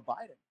for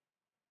Biden,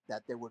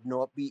 that there would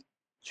not be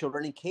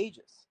children in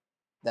cages,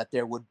 that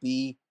there would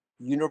be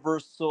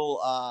universal,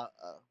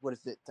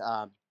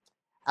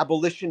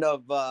 abolition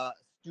of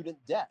student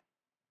debt.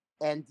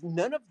 And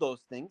none of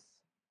those things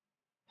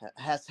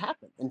has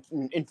happened.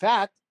 In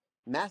fact,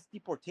 mass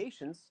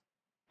deportations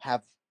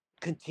have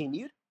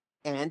continued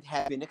and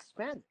have been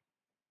expanded.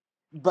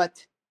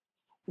 But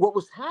what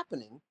was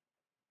happening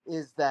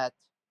is that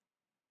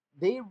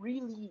they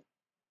really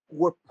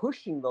were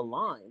pushing the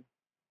line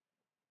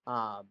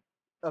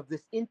of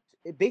this.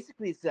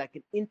 Basically, it's like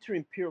an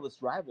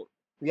inter-imperialist rivalry.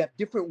 We have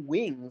different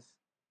wings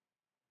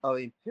of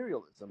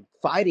imperialism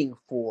fighting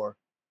for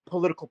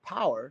political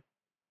power,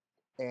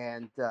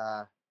 and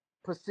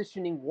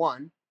positioning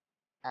one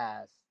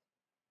as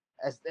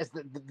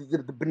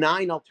the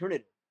benign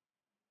alternative.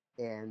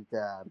 And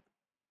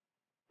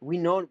we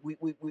know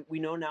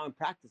now in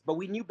practice, but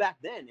we knew back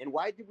then. And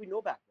why did we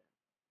know back then?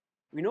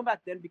 We know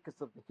back then because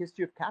of the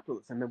history of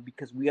capitalism, and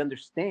because we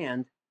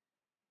understand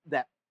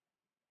that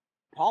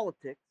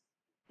politics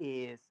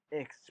is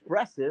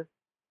expressive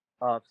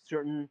of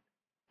certain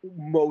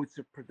modes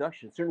of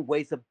production, certain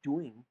ways of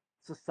doing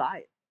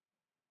society.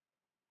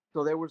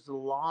 So there was a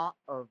lot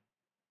of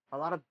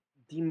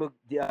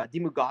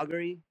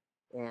demagoguery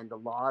and a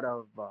lot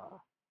of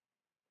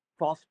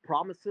false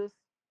promises,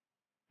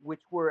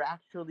 which were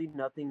actually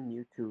nothing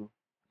new to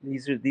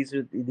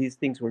these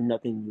things were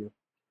nothing new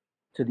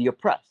to the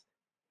oppressed.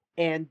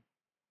 And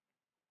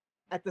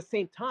at the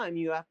same time,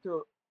 you have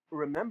to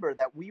remember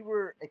that we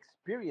were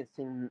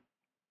experiencing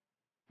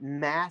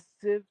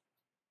massive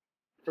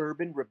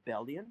urban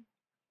rebellion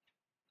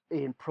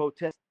in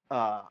protest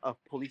of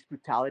police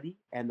brutality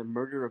and the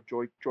murder of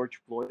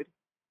George Floyd.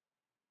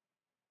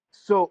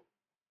 So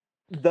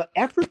the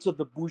efforts of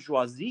the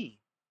bourgeoisie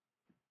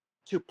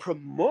to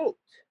promote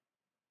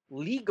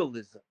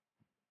legalism,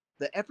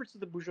 the efforts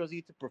of the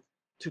bourgeoisie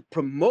to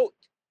promote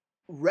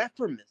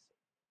reformism,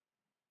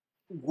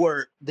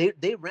 were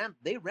they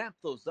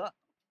ramped those up.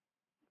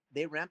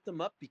 They ramped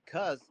them up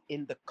because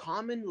in the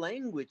common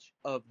language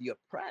of the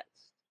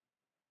oppressed,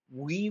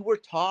 we were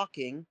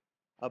talking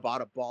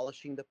about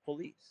abolishing the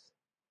police,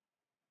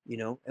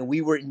 and we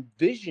were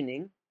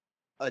envisioning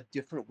a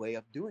different way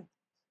of doing it.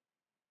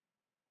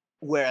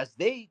 Whereas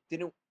they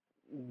didn't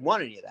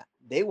want any of that.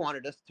 They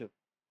wanted us to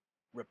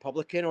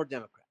Republican or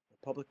Democrat,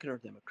 Republican or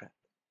Democrat.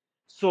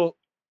 So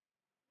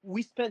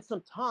we spent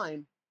some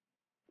time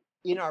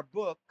in our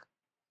book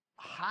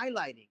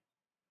highlighting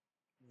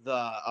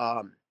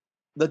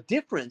the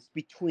difference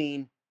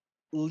between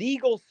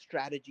legal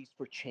strategies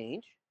for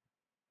change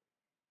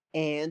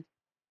and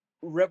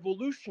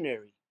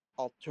revolutionary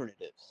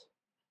alternatives,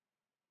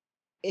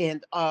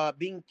 and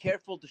being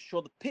careful to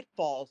show the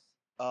pitfalls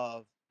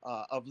of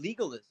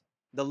legalism,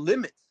 the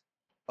limits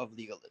of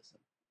legalism,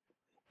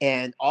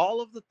 and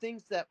all of the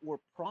things that were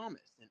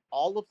promised, and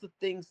all of the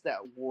things that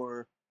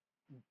were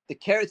the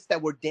carrots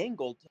that were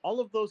dangled.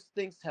 All of those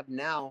things have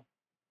now,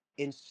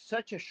 in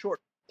such a short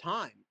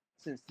time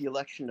since the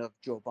election of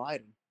Joe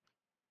Biden,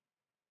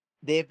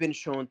 they have been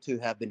shown to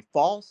have been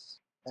false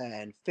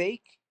and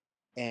fake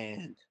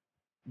and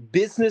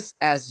business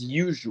as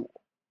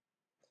usual.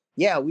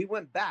 Yeah, we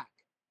went back,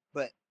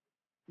 but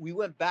we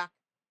went back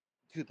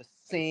to the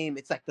same,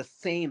 it's like the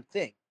same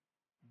thing,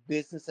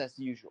 business as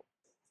usual.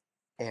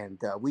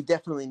 And we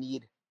definitely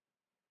need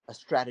a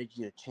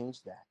strategy to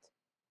change that.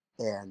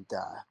 And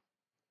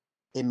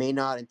it may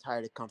not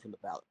entirely come from the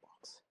ballot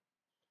box.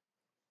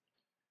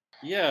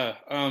 Yeah,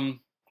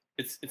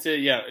 it's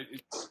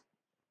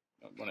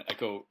I want to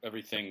echo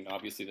everything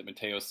obviously that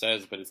Matteo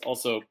says, but it's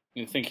also,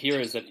 the thing here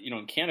is that,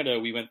 in Canada,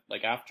 we went,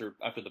 like, after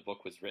the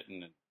book was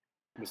written and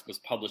was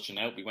published and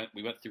out, we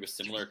went through a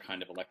similar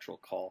kind of electoral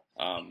call,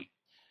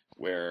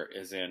 where,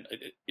 as in,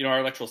 our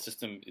electoral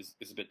system is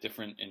a bit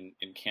different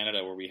in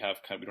Canada, where we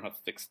don't have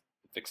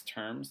fixed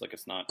terms. Like,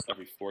 it's not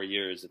every 4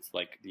 years. It's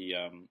like the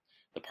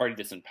party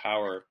that's in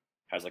power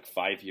has like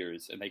 5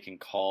 years, and they can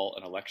call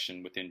an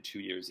election within 2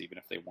 years, even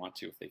if they want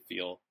to, if they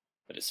feel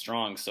that is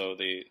strong. So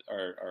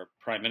our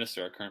prime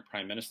minister, our current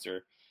prime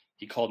minister,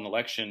 he called an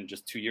election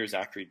just 2 years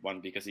after he'd won,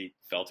 because he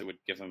felt it would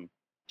give him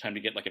time to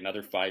get like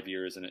another 5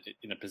 years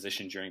in a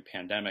position during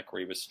pandemic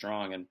where he was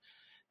strong. And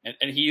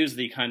he used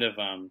the kind of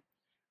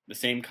the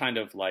same kind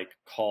of like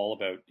call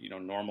about,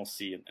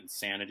 normalcy and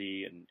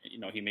sanity. And,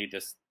 he made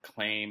this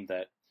claim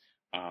that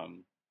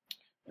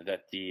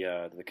that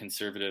the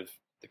conservative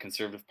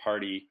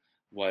party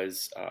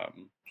was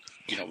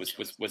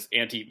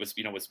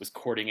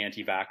courting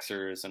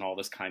anti-vaxxers and all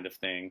this kind of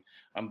thing,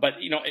 but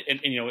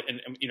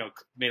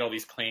made all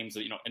these claims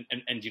that,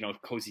 and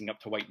cozying up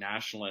to white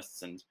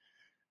nationalists, and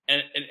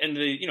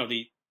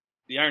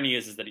the irony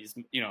is that he's,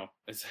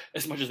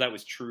 as much as that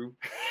was true,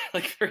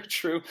 like very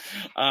true,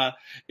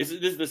 this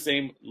is the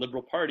same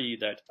liberal party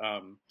that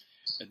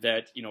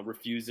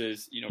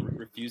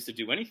refused to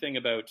do anything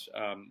about,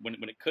 when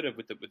it could have,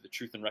 with the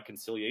Truth and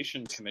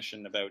Reconciliation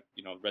Commission about,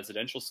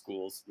 residential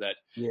schools,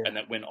 and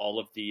that when all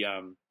of the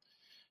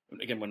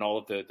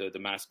the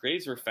mass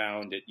graves were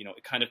found, it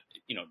kind of,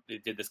 they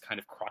did this kind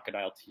of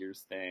crocodile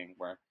tears thing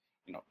where,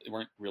 they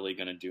weren't really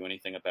going to do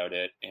anything about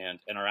it, and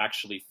are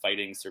actually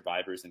fighting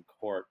survivors in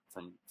court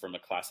from a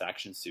class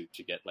action suit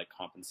to get like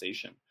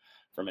compensation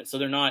from it. So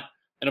they're not,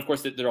 and of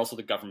course they're also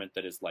the government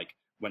that is like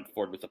went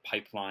forward with a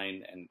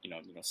pipeline and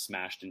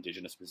smashed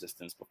indigenous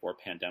resistance before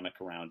pandemic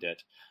around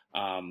it,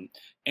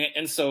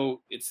 and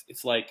so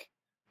it's like,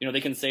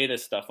 they can say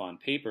this stuff on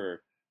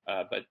paper,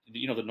 but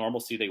the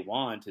normalcy they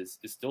want is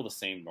still the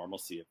same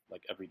normalcy of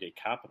like everyday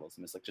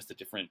capitalism. It's like just a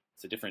different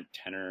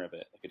tenor of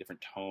it, like a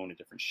different tone, a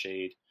different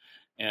shade.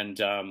 And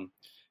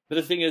but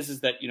the thing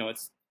is that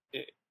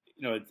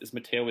as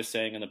Matteo was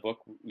saying in the book,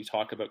 we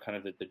talk about kind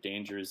of the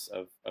dangers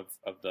of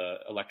the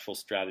electoral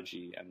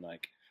strategy and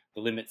like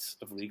the limits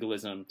of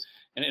legalism,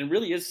 and it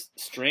really is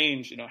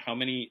strange, how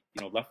many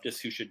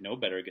leftists who should know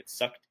better get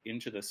sucked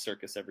into this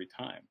circus every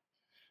time,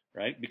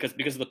 right? Because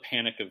of the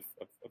panic of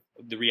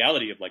the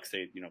reality of, like,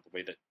 say, the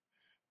way that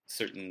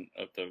certain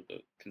of the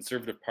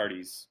conservative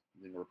parties,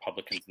 the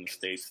Republicans in the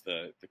States,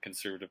 the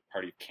Conservative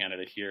Party of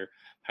Canada here,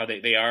 how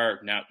they are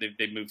now,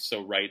 they've moved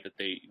so right that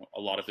they,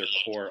 a lot of their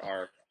core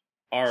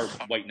are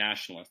white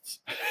nationalists.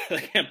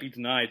 That can't be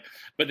denied.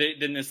 But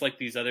then there's like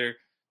these other,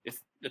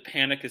 the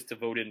panic is to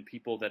vote in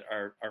people that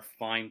are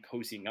fine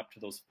cozying up to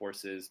those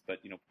forces, but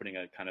putting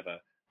a kind of a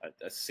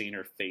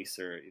saner face,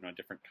 or a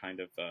different kind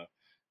of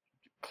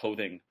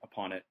clothing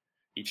upon it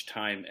each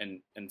time,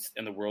 and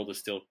the world is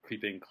still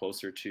creeping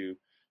closer to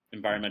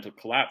environmental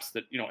collapse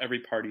that every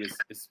party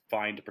is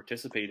fine to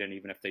participate in,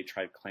 even if they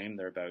try to claim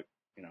they're about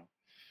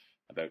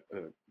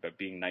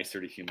being nicer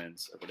to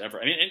humans or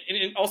whatever. I mean,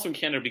 and also in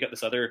Canada we got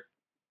this other,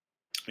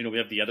 we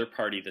have the other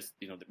party, this,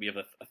 that we have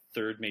a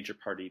third major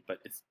party, but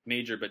it's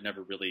major but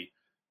never really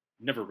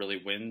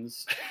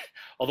wins.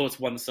 Although it's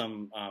won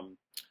some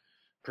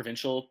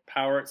provincial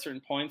power at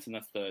certain points, and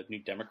that's the New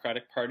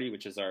Democratic Party,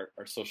 which is our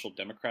social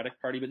democratic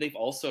party. But they've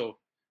also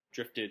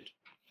drifted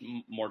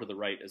more to the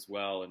right as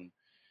well,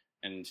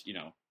 and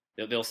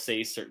they'll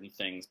say certain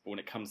things, but when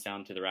it comes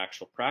down to their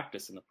actual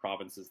practice in the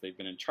provinces they've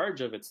been in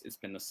charge of, it's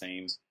been the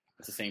same.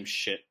 It's the same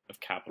shit of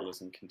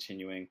capitalism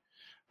continuing.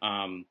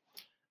 And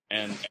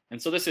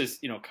so this is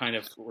kind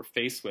of what we're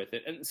faced with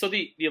it. And so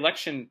the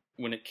election,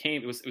 when it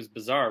came, it was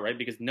bizarre, right?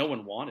 Because no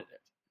one wanted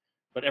it,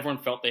 but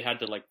everyone felt they had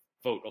to like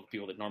vote, all the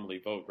people that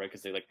normally vote, right?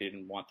 Because they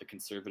didn't want the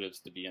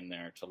conservatives to be in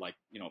there to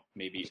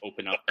maybe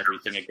open up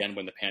everything again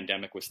when the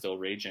pandemic was still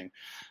raging.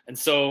 And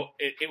so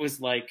it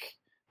was like,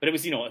 but it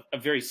was a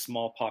very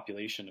small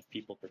population of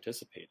people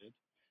participated.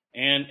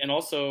 And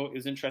also it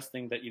was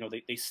interesting that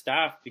they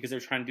staffed, because they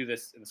were trying to do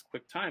this in this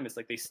quick time. It's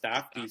like they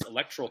staffed these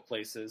electoral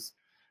places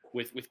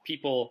with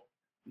people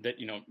that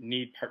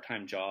need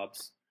part-time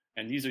jobs,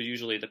 and these are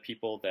usually the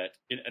people that,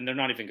 and they're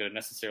not even going to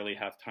necessarily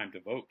have time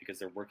to vote because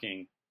they're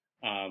working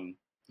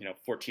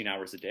 14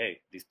 hours a day.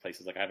 These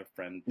places, like I have a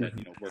friend that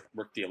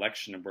worked the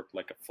election and worked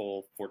like a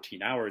full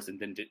 14 hours and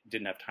then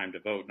didn't have time to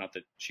vote. Not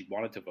that she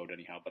wanted to vote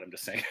anyhow, but I'm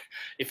just saying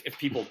if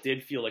people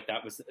did feel like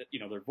that was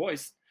their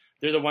voice,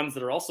 they're the ones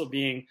that are also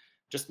being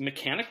just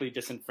mechanically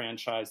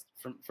disenfranchised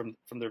from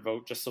their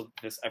vote, just so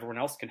everyone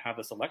else can have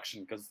this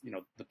election. Because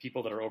the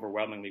people that are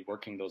overwhelmingly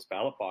working those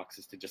ballot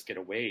boxes to just get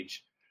a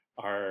wage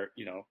are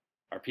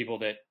people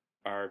that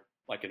are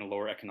like in a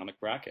lower economic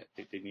bracket.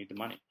 They need the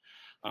money,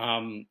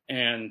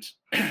 and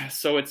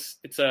so it's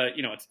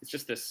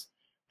just this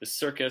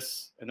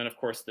circus. And then of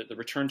course the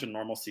return to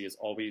normalcy is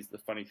always the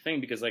funny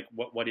thing, because like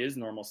what is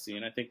normalcy?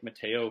 And I think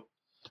Matteo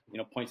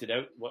pointed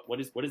out what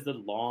is the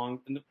long,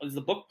 and as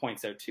the book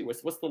points out too,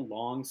 what's the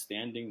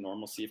long-standing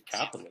normalcy of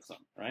capitalism,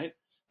 right?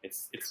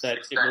 It's that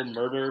it will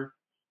murder,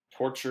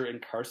 torture,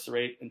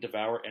 incarcerate, and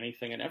devour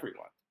anything and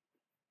everyone.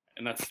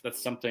 And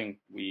that's something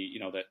we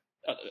that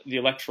the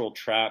electoral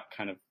trap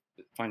kind of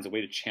finds a way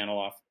to channel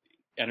off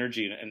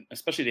energy, and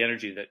especially the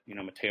energy that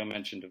Matteo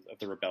mentioned of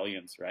the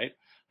rebellions, right?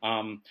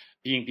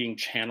 Being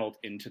channeled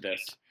into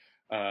this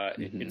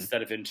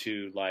instead of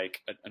into like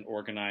an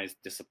organized,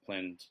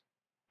 disciplined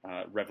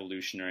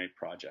revolutionary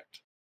project.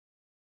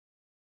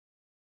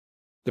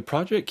 The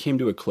project came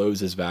to a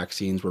close as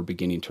vaccines were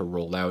beginning to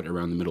roll out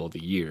around the middle of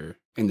the year,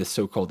 and the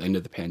so-called end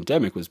of the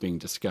pandemic was being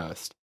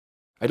discussed.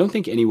 I don't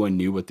think anyone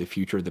knew what the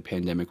future of the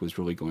pandemic was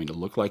really going to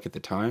look like at the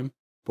time,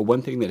 but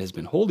one thing that has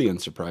been wholly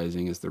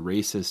unsurprising is the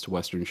racist,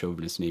 Western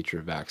chauvinist nature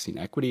of vaccine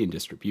equity and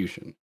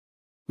distribution.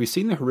 We've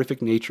seen the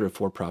horrific nature of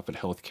for-profit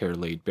healthcare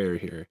laid bare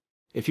here.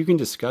 If you can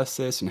discuss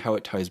this and how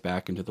it ties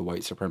back into the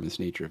white supremacist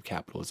nature of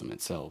capitalism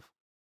itself.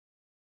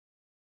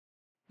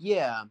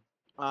 Yeah.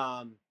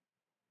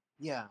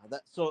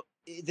 So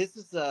this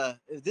is a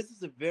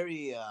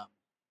very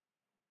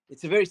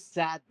it's a very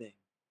sad thing.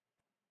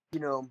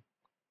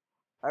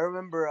 I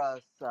remember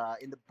us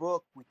in the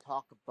book we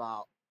talk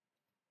about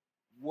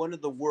one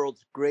of the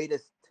world's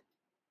greatest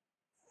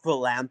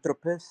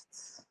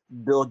philanthropists,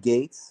 Bill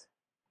Gates,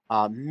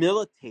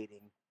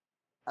 militating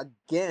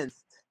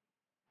against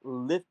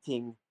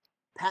lifting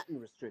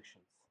patent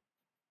restrictions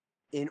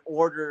in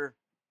order,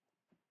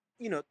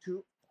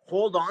 to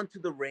hold on to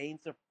the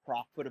reins of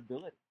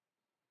profitability.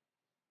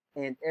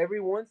 And every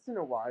once in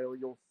a while,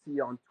 you'll see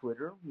on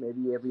Twitter,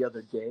 maybe every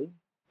other day,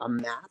 a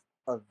map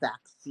of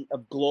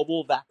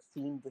global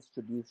vaccine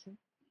distribution,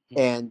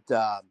 and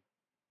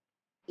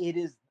it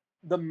is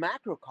the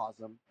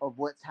macrocosm of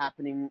what's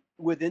happening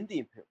within the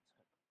imperialist.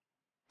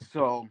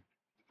 So,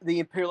 the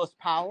imperialist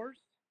powers,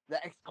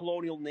 the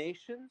ex-colonial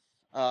nations,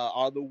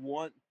 are the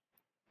ones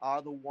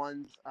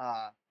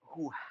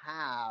who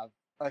have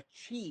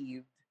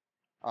achieved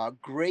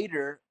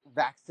greater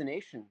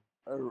vaccination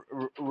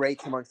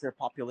rates amongst their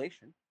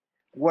population,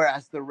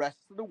 whereas the rest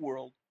of the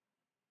world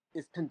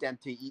is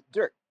condemned to eat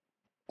dirt.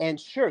 And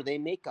sure, they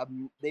make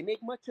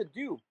much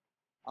ado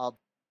of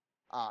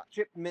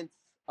shipments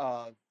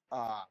of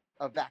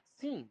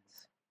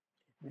vaccines,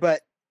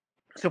 but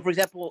so for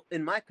example,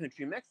 in my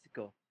country,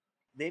 Mexico,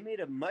 the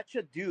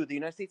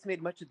United States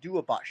made much ado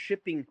about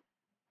shipping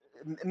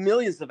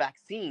millions of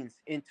vaccines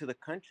into the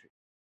country.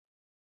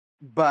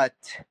 But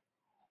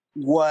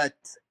what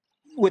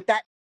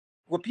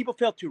people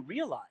fail to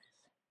realize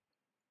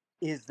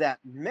is that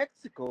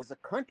Mexico is a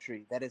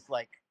country that is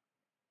like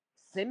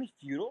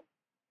semi-feudal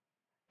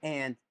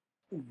and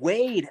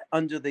weighed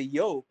under the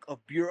yoke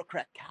of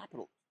bureaucrat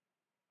capitalism.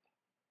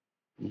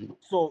 Mm-hmm.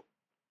 So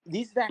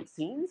these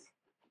vaccines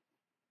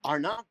are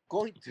not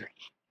going to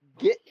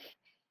get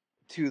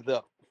to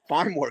the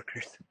farm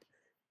workers.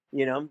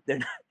 They're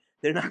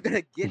not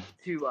going to get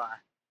to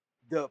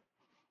the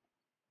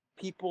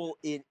people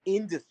in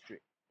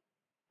industry.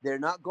 They're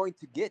not going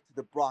to get to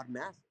the broad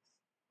masses.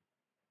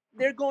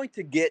 They're going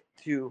to get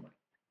to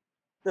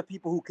the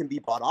people who can be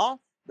bought off,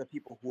 the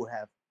people who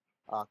have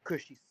a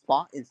cushy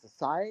spot in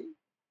society.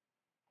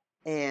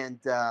 And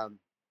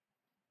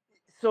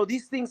so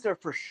these things are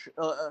for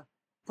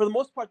the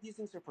most part, these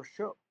things are for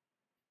show.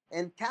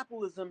 And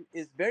capitalism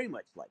is very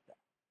much like that.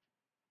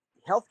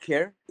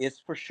 healthcare is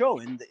for show.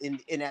 In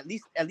at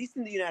least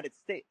in the United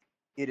States,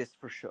 it is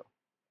for show.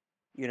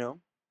 You know,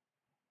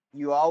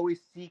 you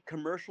always see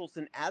commercials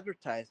and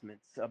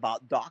advertisements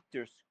about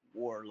doctors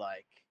or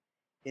like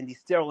in these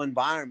sterile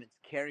environments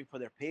caring for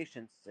their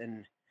patients,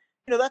 and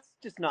that's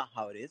just not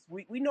how it is.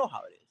 We know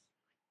how it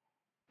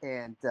is,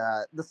 and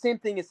the same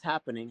thing is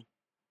happening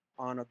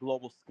on a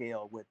global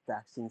scale with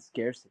vaccine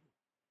scarcity.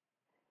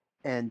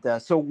 And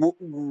so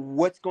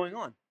what's going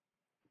on?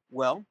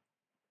 Well,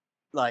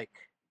 like,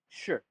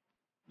 sure,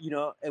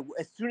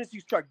 as soon as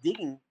you start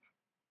digging,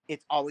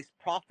 it's always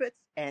profits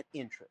and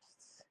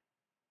interests.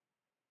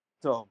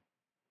 So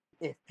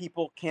if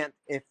people can't,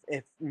 if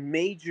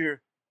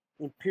major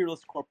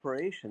imperialist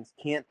corporations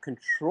can't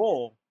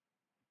control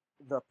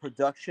the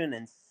production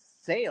and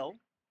sale,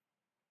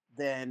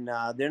 then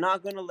they're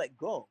not going to let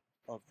go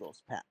of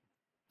those patents.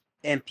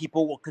 And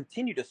people will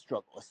continue to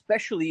struggle,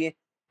 especially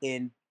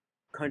in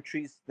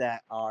countries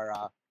that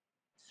are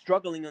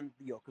struggling under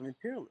the yoke of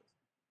imperialism,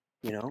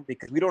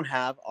 because we don't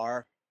have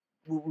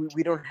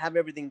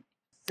everything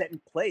set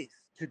in place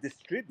to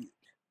distribute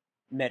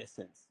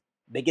medicines.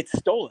 They get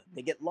stolen,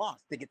 they get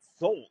lost, they get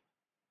sold,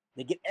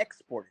 they get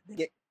exported, they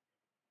get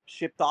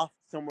shipped off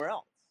somewhere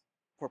else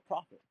for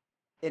profit.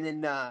 And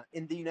in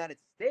the United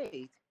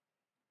States,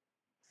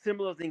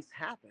 similar things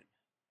happen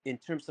in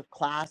terms of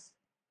class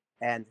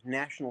and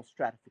national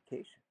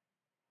stratification.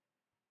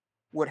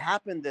 What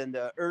happened in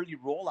the early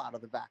rollout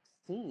of the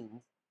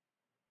vaccines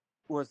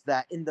was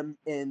that in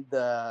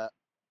the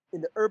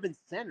urban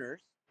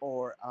centers,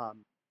 or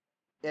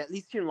at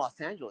least here in Los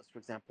Angeles, for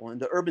example, in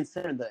the urban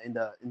center, in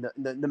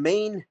the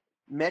main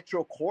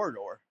metro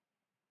corridor,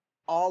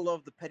 all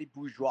of the petty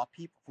bourgeois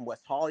people from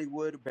West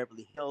Hollywood,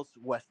 Beverly Hills,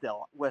 West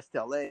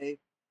LA,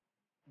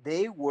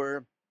 they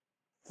were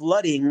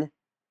flooding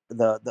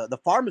the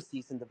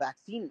pharmacies and the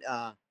vaccine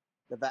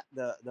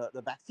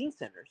the vaccine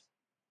centers,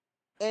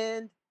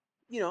 and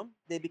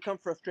they become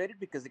frustrated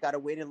because they got to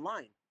wait in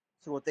line.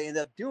 So what they end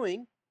up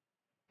doing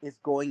is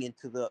going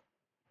into the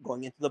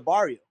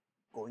barrio,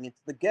 going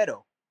into the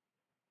ghetto,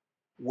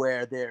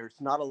 where there's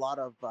not a lot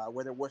of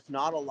where there was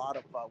not a lot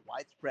of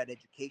widespread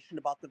education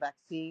about the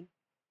vaccine,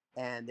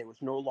 and there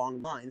was no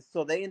long lines.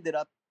 So they ended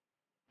up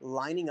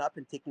lining up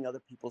and taking other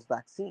people's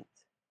vaccines.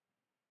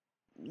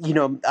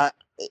 In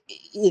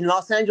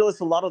Los Angeles,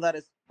 a lot of that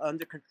is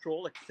under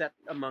control, except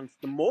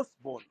amongst the most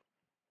vulnerable,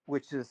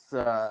 which is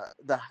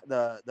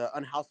the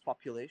unhoused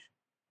population.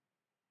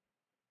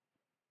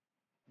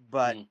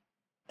 But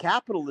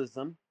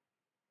capitalism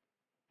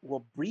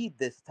will breed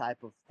this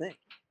type of thing,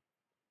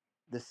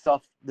 this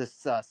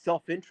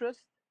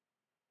self-interest,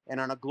 and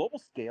on a global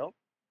scale,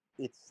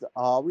 it's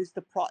always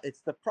the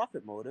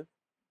profit motive,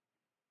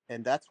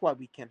 and that's why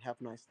we can't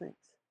have nice things.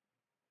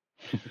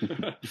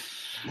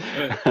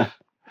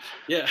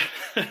 Yeah,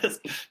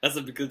 that's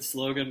a good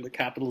slogan. The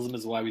capitalism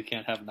is why we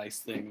can't have nice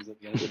things at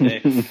the end of the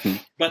day.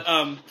 But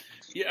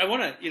yeah, I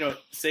want to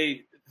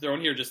throw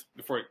in here just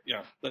before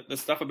the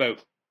stuff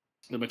about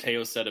the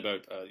Mateo said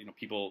about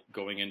people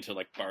going into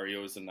like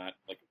barrios and that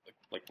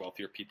like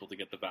wealthier people to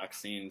get the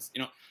vaccines.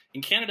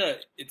 In Canada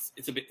it's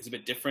a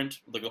bit different.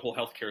 Like the whole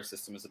healthcare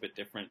system is a bit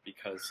different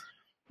because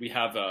we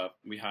have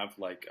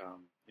like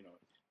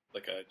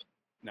a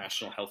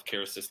national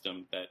healthcare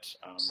system that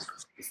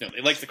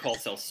they like to call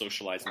itself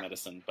socialized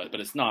medicine, but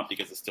it's not,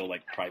 because it's still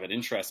like private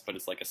interest, but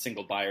it's like a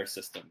single buyer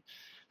system.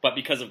 But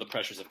because of the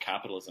pressures of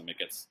capitalism,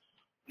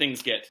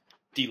 things get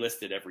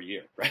delisted every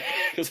year, right?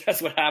 Because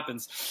that's what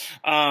happens.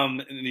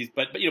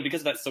 But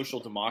because of that social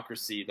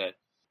democracy that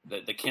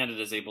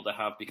Canada is able to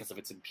have because of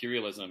its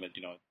imperialism,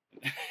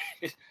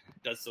 it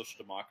does social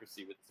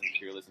democracy with its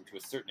imperialism to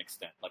a certain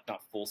extent, like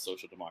not full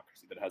social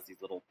democracy, but it has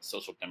these little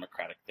social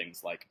democratic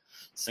things like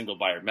single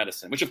buyer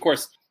medicine, which of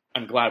course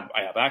I'm glad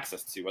I have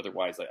access to.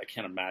 Otherwise, I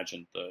can't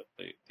imagine the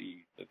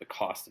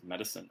cost of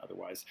medicine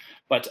otherwise.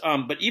 But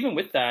even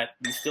with that,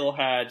 we still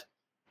had,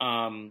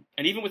 and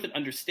even with an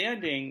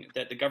understanding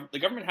that the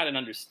government had an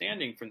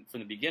understanding from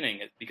the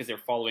beginning, because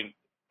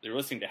they're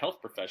listening to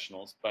health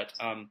professionals, but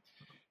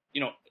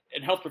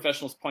and health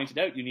professionals pointed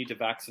out you need to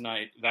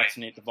vaccinate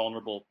the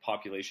vulnerable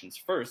populations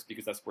first,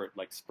 because that's where it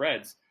like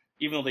spreads.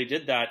 Even though they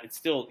did that, it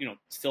still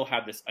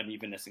had this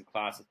unevenness in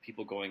class of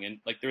people going in.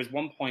 Like there was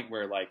one point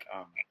where like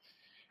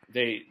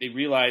they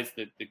realized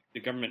that the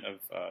government of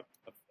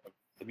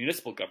the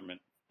municipal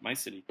government, my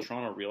city,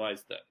 Toronto,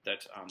 realized that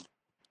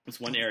this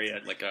one area,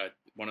 like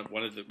we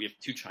have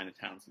two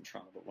Chinatowns in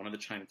Toronto, but one of the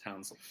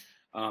Chinatowns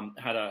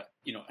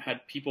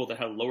had people that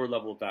had a lower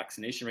level of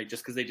vaccination rate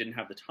just because they didn't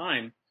have the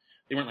time.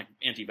 They weren't like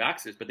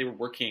anti-vaxxers, but they were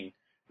working.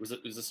 It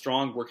was a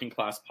strong working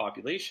class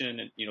population,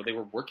 and they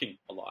were working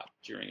a lot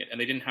during it,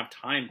 and they didn't have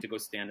time to go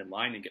stand in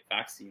line and get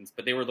vaccines.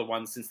 But they were the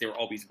ones, since they were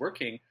always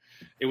working,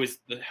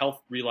 the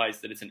health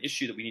realized that it's an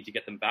issue that we need to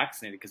get them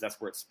vaccinated because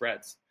that's where it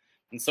spreads.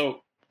 And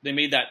so they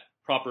made that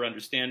proper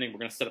understanding. We're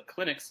going to set up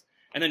clinics,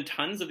 and then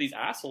tons of these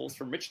assholes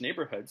from rich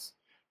neighborhoods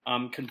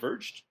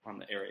converged on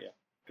the area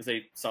because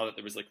they saw that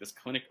there was like this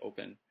clinic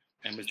open.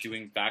 and was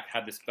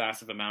had this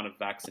massive amount of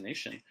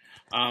vaccination.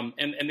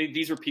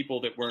 These were people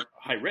that weren't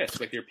high risk.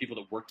 Like, they were people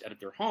that worked out of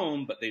their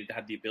home, but they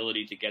had the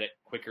ability to get it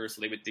quicker.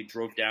 So they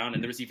drove down,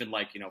 and there was even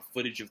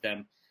footage of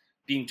them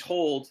being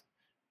told,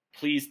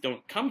 please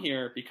don't come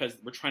here because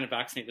we're trying to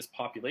vaccinate this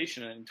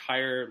population, and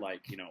entire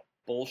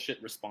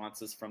bullshit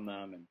responses from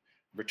them, and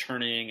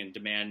returning and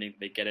demanding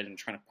they get it and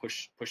trying to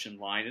push in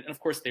line. And of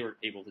course they were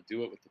able to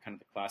do it with the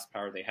class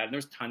power they had. And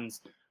there's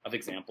tons of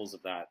examples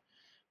of that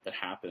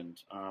happened,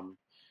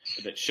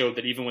 that showed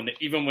that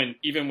even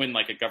when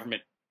like a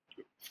government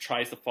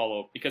tries to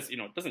follow, because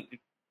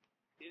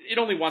it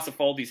only wants to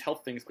follow these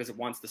health things because it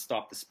wants to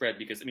stop the spread.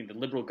 Because the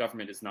liberal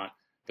government is not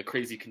the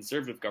crazy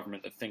conservative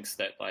government that thinks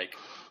that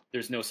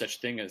there's no such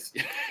thing as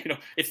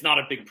it's not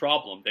a big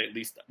problem. They at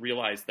least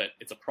realize that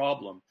it's a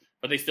problem,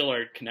 but they still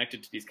are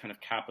connected to these kind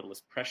of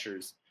capitalist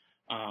pressures.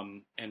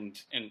 And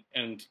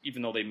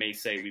even though they may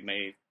say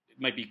it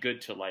might be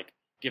good to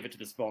give it to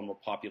this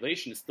vulnerable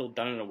population, it's still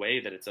done in a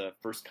way that it's a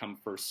first come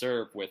first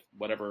serve with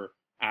whatever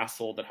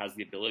asshole that has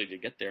the ability to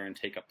get there and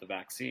take up the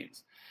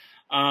vaccines.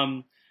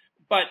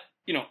 But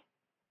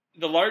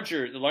the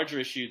larger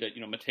issue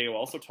that Matteo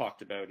also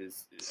talked about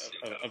is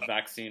a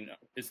vaccine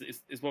is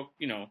what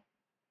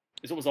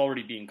is what was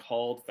already being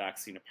called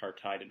vaccine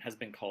apartheid, and has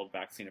been called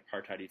vaccine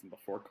apartheid even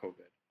before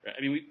COVID. Right?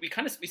 I mean,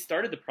 we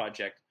started the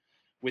project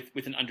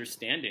with an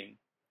understanding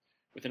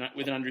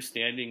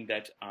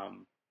that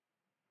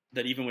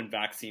that even when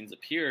vaccines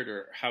appeared,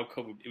 or how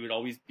COVID, it would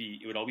always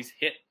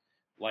hit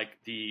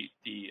the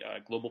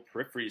global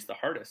peripheries the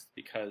hardest,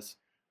 because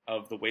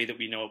of the way that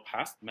we know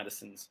past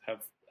medicines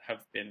have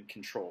been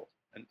controlled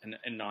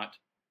and not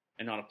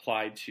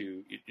applied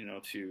to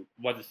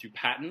whether through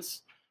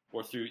patents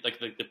or through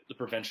the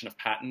prevention of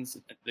patents,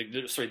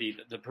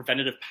 the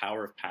preventative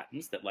power of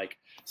patents that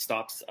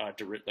stops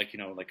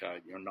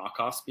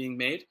knockoffs being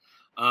made,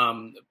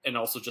 and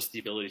also just the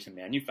ability to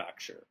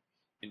manufacture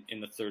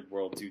in the third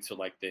world due to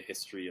the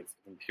history of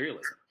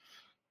imperialism.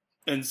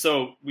 And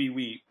so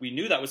we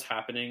knew that was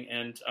happening,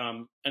 and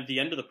at the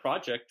end of the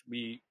project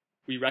we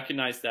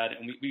recognized that,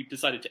 and we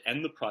decided to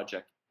end the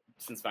project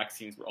since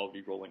vaccines were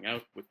already rolling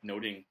out, with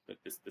noting that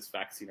this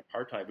vaccine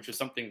apartheid, which was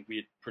something we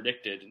had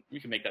predicted, and we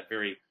can make that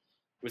it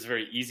was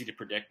very easy to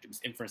predict. It was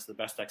inference the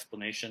best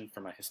explanation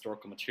from a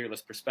historical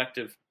materialist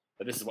perspective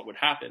that this is what would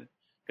happen,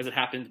 because it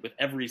happened with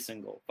every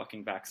single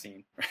fucking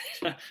vaccine.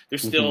 Right?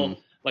 There's still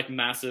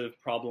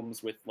massive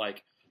problems with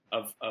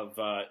of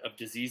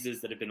diseases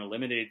that have been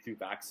eliminated through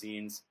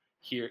vaccines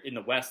here in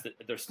the West, that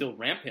they're still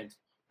rampant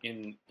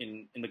in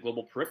the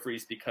global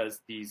peripheries,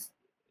 because these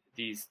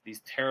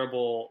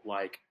terrible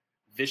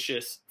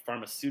vicious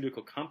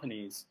pharmaceutical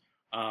companies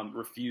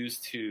refuse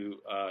to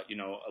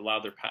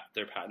allow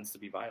their patents to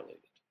be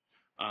violated,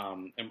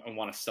 and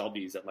want to sell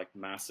these at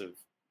massive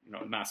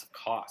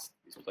cost.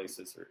 These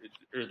places,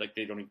 or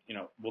they don't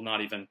will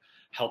not even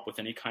help with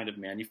any kind of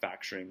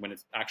manufacturing, when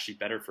it's actually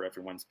better for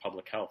everyone's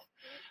public health.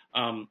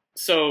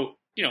 So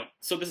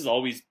this has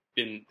always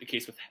been the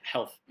case with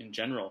health in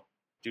general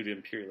due to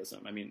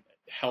imperialism. I mean,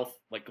 health,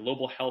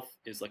 global health,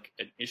 is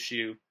an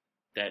issue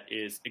that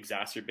is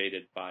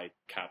exacerbated by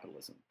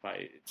capitalism, by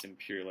its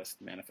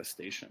imperialist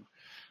manifestation.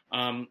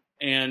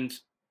 And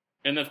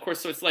of course,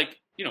 so it's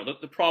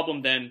the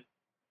problem then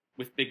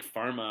with big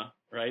pharma,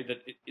 right?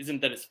 That it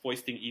isn't that it's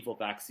foisting evil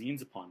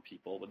vaccines upon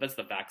people, but that's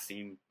the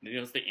vaccine,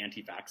 it's the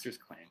anti-vaxxers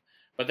claim,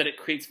 but that it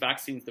creates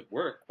vaccines that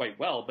work quite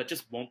well, but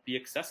just won't be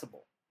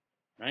accessible,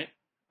 right?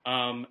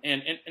 And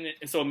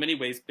so in many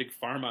ways, big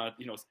pharma,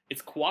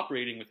 it's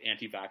cooperating with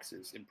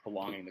anti-vaxxers in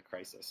prolonging the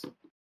crisis.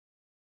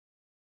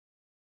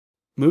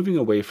 Moving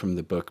away from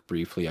the book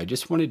briefly, I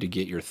just wanted to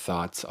get your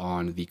thoughts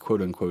on the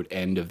quote-unquote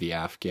end of the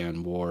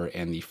Afghan war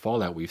and the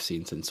fallout we've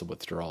seen since the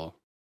withdrawal.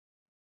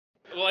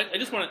 Well,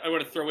 I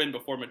want to throw in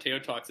before Matteo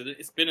talks.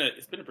 It's been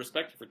a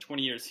perspective for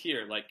 20 years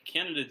here.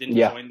 Canada didn't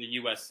join the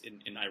U.S.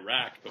 in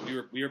Iraq, but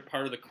we were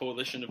part of the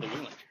coalition of the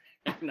willing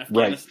in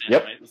Afghanistan.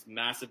 Right. Right? It was a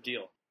massive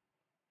deal.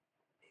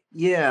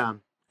 Yeah,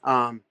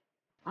 I'm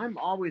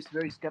always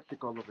very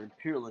skeptical of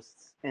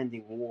imperialists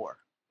ending war.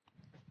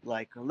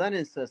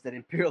 Lenin says that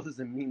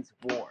imperialism means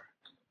war,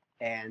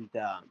 and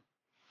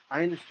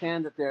I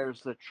understand that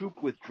there's a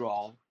troop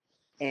withdrawal,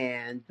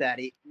 and that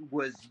it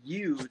was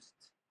used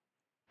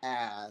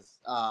as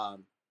a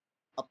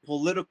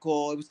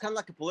political. It was kind of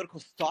like a political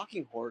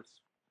stalking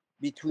horse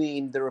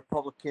between the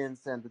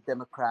Republicans and the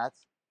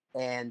Democrats,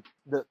 and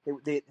there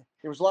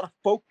was a lot of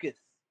focus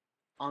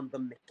on the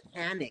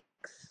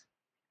mechanics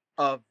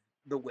of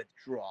the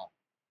withdrawal.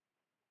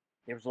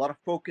 There was a lot of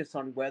focus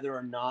on whether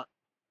or not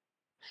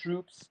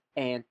troops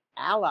and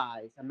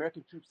allies,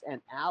 American troops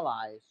and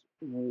allies,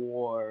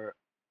 were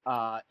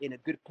in a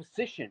good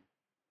position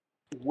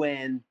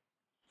when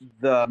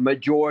the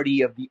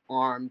majority of the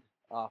armed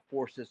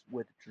forces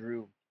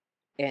withdrew.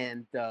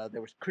 And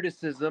there was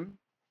criticism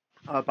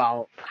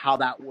about how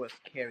that was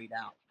carried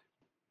out.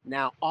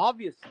 Now,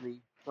 obviously,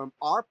 from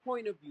our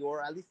point of view,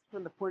 or at least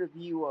from the point of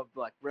view of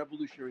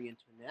revolutionary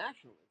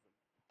internationalism,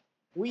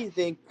 we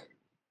think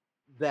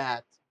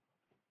that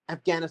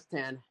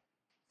Afghanistan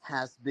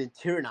has been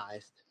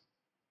tyrannized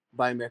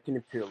by American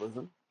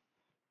imperialism,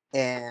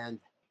 and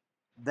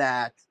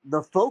that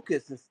the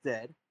focus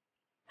instead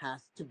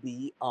has to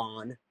be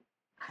on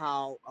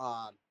how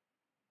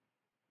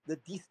the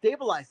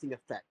destabilizing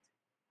effect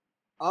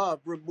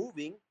of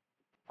removing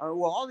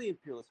all the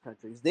imperialist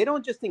countries. They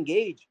don't just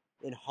engage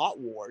in hot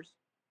wars,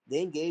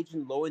 they engage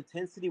in low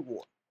intensity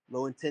war,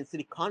 low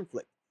intensity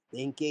conflict. They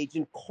engage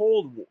in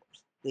cold wars.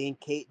 They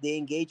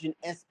engage in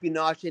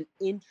espionage and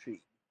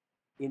intrigue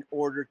in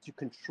order to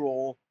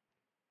control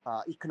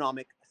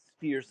economic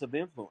spheres of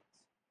influence.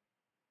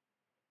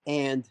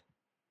 And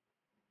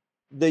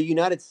the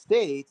United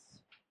States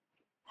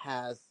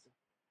has,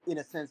 in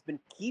a sense, been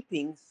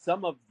keeping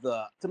some of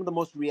the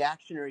most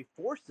reactionary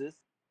forces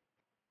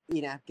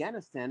in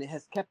Afghanistan. It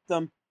has kept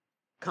them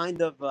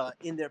kind of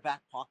in their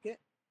back pocket,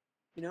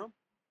 you know,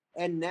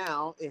 and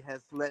now it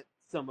has let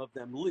some of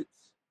them loose.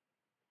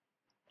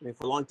 I mean,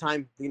 for a long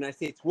time, the United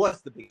States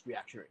was the biggest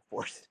reactionary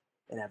force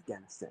in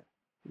Afghanistan,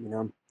 you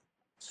know.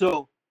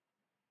 So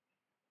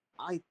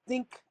I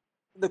think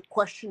the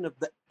question of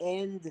the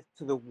end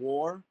to the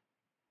war,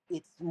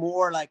 it's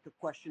more like a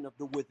question of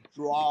the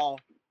withdrawal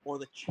or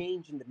the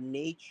change in the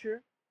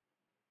nature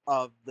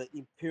of the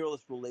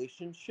imperialist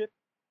relationship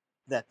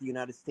that the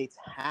United States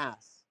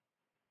has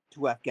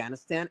to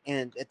Afghanistan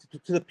and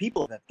to the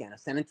people of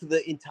Afghanistan and to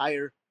the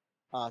entire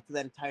to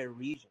that entire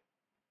region.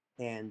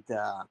 And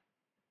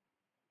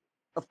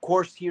of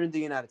course, here in the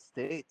United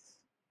States,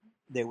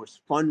 there was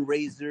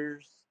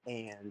fundraisers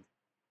and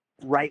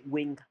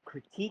right-wing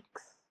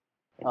critiques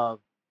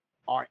of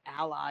our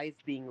allies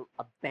being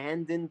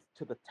abandoned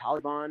to the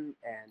Taliban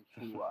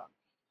and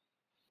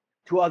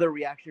to other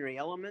reactionary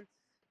elements.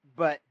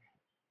 But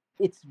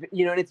it's,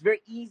 you know, and it's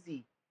very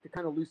easy to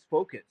kind of lose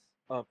focus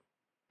of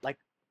like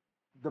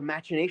the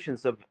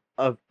machinations of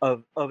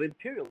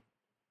imperialism.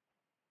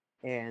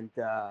 And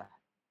the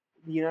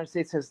United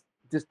States has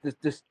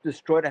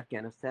destroyed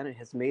Afghanistan and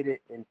has made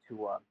it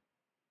into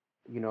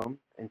you know,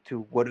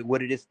 into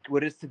what it is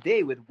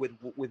today with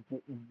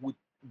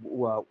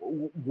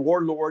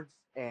warlords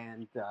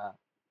and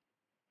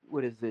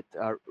what is it,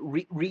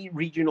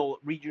 regional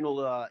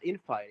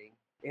infighting.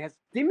 It has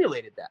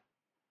stimulated that,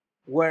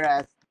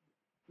 whereas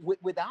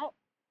without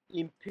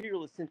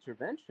imperialist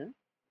intervention,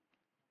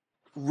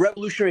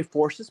 revolutionary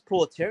forces,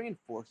 proletarian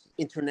forces,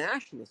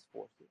 internationalist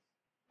forces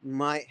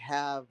might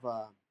have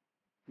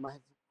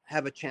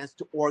a chance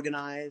to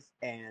organize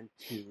and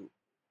to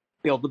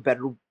build a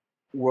better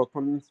world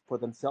for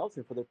themselves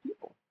and for their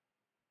people.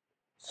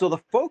 So the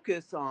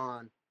focus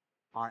on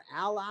our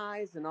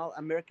allies and all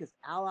America's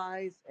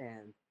allies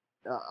and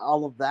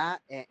all of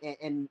that,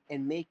 and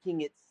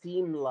making it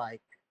seem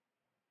like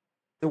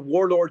the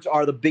warlords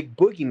are the big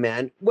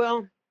boogeyman.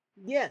 Well,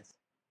 yes,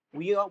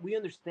 we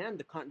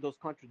understand those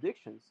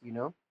contradictions, you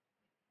know,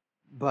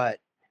 but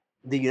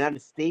the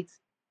United States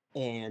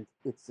and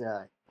its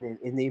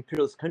in the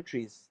imperialist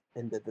countries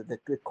and the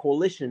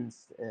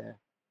coalitions,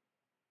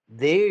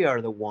 they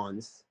are the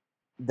ones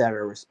that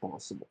are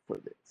responsible for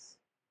this.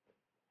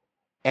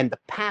 And the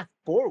path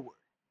forward,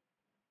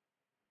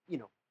 you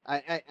know,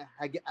 I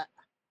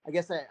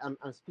guess I'm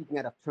speaking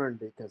out of turn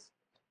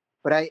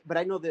but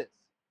I know this,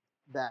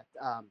 that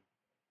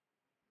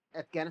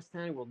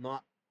Afghanistan will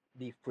not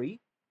be free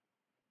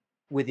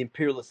with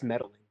imperialist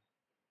meddling,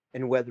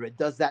 and whether it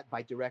does that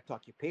by direct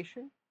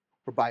occupation,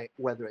 or by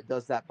whether it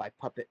does that by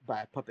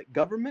a puppet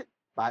government,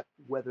 by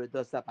whether it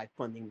does that by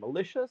funding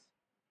militias,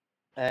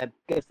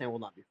 Afghanistan will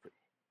not be free.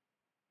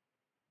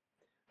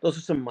 Those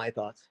are some of my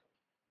thoughts.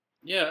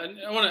 Yeah, and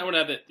I want to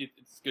add that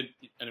it's good.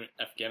 I mean,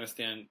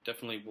 Afghanistan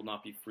definitely will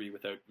not be free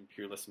without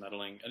imperialist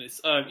meddling, and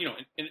it's you know,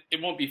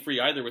 it won't be free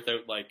either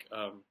without like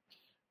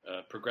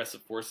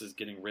progressive forces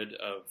getting rid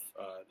of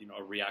you know,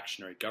 a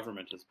reactionary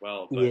government as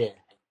well. But, yeah.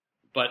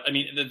 But I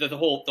mean, the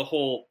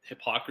whole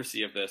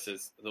hypocrisy of this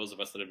is, those of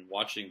us that have been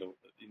watching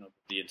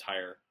the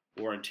entire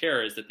war on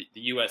terror, is that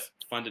the U.S.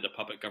 funded a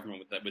puppet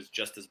government that was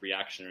just as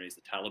reactionary as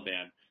the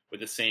Taliban, with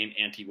the same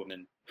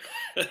anti-woman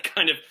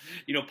kind of,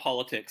 you know,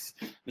 politics,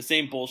 the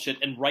same bullshit,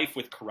 and rife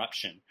with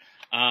corruption.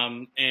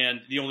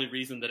 And the only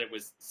reason that it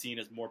was seen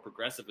as more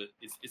progressive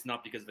is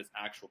not because of its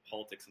actual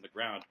politics on the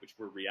ground, which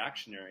were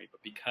reactionary,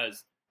 but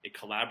because it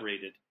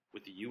collaborated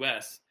with the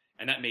U.S.,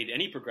 and that made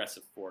any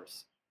progressive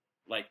force,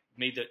 like,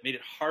 made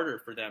it harder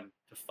for them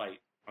to fight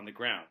on the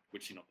ground,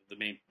 which, you know, the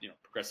main, you know,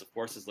 progressive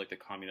forces like the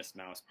Communist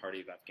Maoist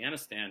Party of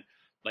Afghanistan,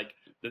 like,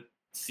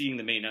 seeing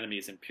the main enemy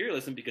as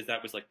imperialism, because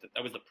that was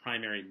the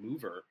primary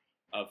mover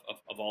of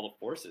all the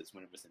forces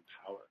when it was in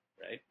power,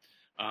 right?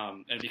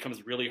 And it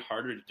becomes really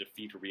harder to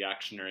defeat a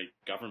reactionary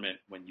government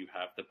when you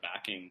have the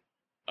backing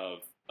of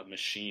a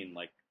machine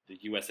like the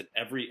U.S.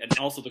 and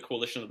also the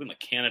coalition of like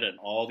Canada and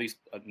all these,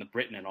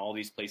 Britain and all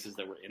these places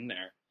that were in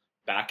there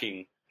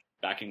backing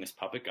this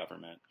puppet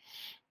government.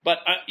 But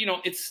you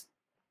know,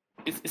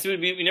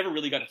 we never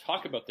really got to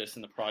talk about this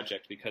in the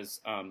project, because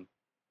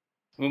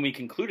when we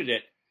concluded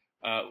it,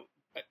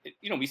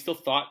 you know, we still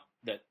thought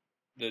that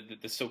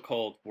the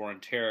so-called war on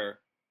terror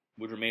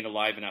would remain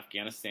alive in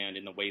Afghanistan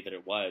in the way that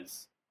it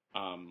was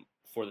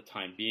for the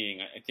time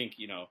being. I think,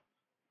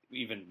 we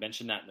even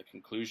mentioned that in the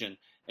conclusion,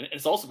 and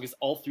it's also because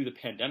all through the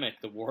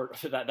pandemic, the war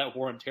that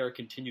war on terror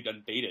continued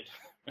unabated,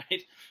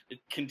 right? It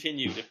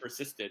continued, it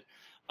persisted.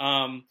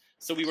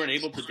 So we weren't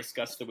able to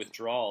discuss the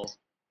withdrawal.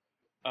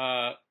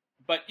 But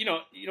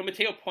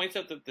Matteo points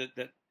out that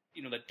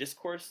that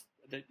discourse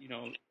that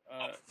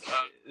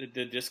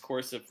the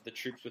discourse of the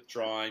troops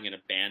withdrawing and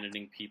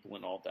abandoning people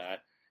and all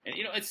that, and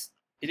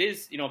it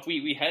is if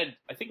we had,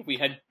 I think if we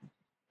had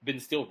been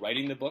still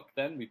writing the book,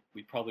 then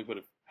we probably would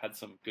have had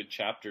some good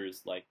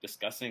chapters like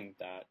discussing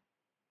that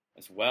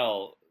as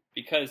well,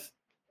 because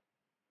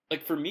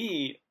like for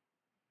me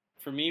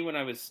when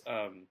I was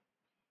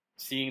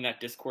seeing that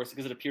discourse,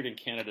 because it appeared in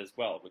Canada as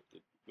well with the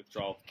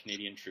withdrawal of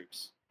Canadian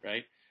troops,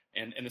 right?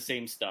 And the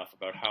same stuff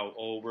about how,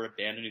 we're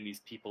abandoning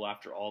these people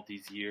after all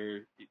these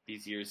years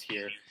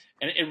here,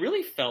 and it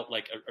really felt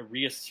like a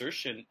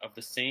reassertion of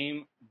the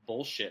same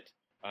bullshit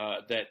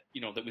that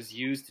was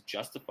used to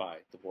justify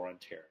the war on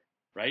terror,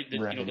 right?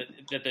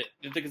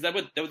 Because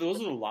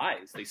those are the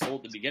lies they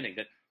sold at the beginning.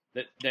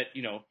 That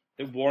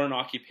war and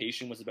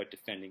occupation was about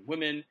defending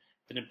women,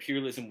 that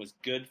imperialism was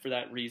good for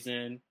that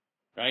reason,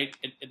 right?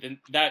 And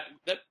that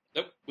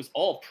was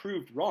all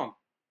proved wrong.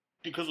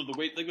 Because of the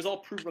way it was all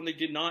proved wrong. They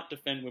did not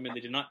defend women. They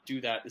did not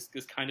do that. This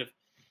kind of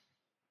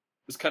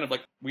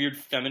like weird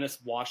feminist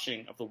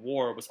washing of the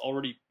war was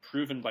already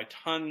proven by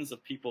tons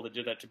of people that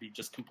did that to be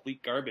just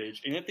complete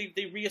garbage. And yet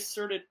they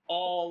reasserted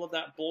all of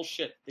that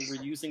bullshit they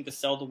were using to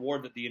sell the war,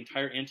 that the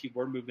entire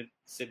anti-war movement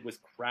said was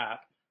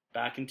crap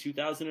back in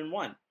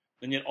 2001.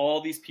 And yet all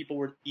these people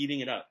were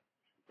eating it up,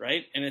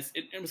 right? And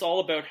it was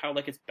all about how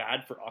like it's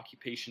bad for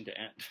occupation to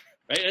end,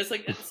 right? And it's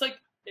like.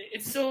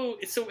 It's so.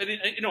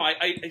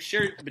 I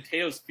share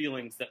Matteo's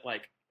feelings that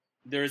like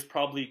there is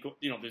probably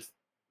there's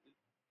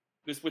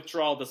this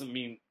withdrawal doesn't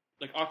mean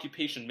like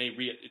occupation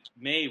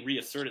may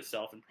reassert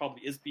itself, and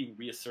probably is being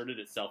reasserted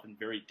itself in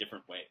very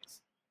different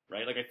ways,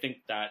 right? Like I think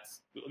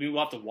we'll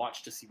have to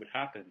watch to see what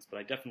happens, but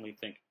I definitely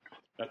think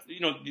that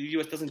the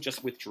U.S. doesn't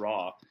just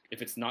withdraw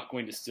if it's not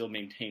going to still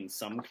maintain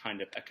some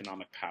kind of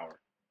economic power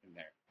in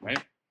there,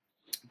 right?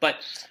 But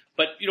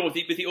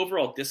with the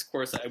overall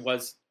discourse,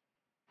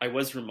 I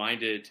was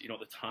reminded, at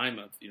the time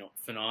of,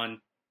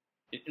 Fanon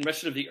in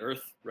Wretched of the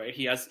Earth, right?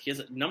 He has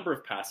a number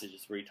of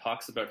passages where he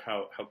talks about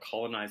how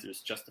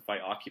colonizers justify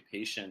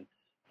occupation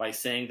by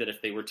saying that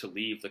if they were to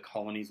leave, the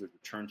colonies would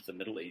return to the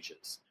Middle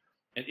Ages.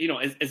 And,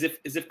 as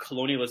if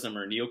colonialism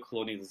or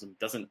neocolonialism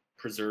doesn't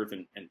preserve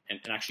and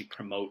actually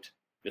promote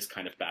this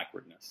kind of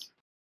backwardness.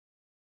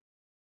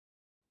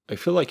 I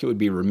feel like it would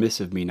be remiss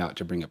of me not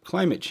to bring up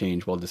climate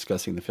change while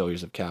discussing the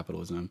failures of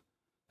capitalism.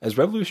 As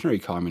revolutionary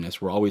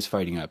communists, we're always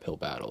fighting an uphill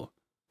battle.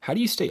 How do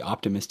you stay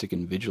optimistic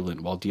and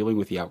vigilant while dealing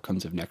with the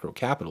outcomes of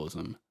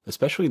necrocapitalism,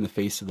 especially in the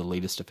face of the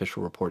latest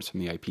official reports from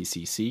the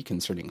IPCC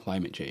concerning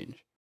climate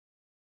change?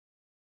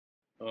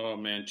 Oh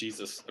man,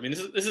 Jesus! I mean,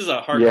 this is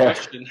a hard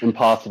question.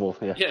 Impossible.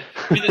 Yeah. Yeah.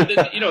 I mean,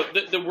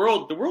 the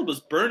world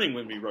was burning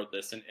when we wrote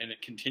this, and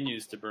it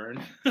continues to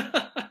burn.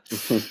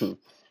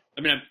 I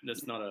mean,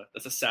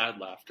 that's a sad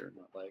laughter,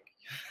 not like.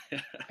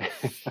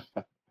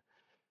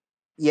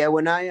 Yeah,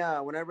 when I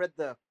read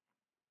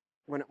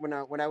when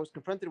I was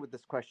confronted with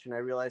this question, I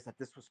realized that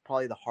this was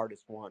probably the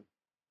hardest one.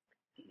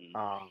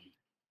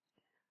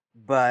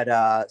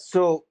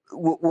 So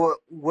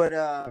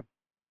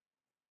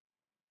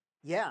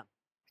yeah,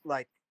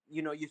 like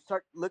you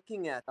start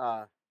looking at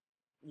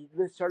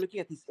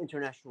these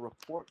international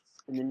reports,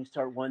 and then you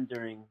start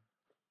wondering.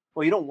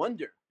 Well, you don't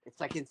wonder.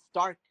 It's like in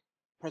stark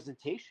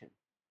presentation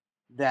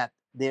that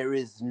there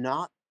is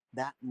not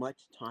that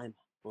much time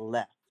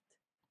left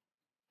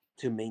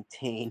to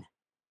maintain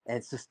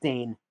and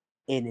sustain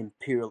an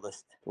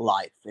imperialist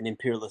life, an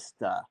imperialist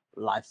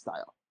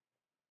lifestyle.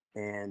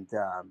 And,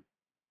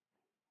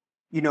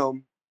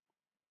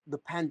 the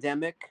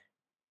pandemic,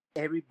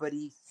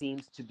 everybody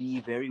seems to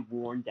be very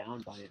worn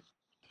down by it.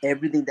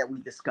 Everything that we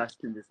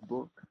discussed in this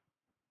book.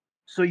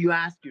 So you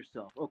ask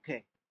yourself,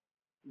 okay,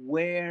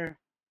 where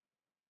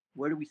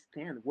do we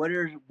stand? What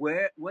does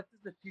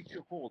the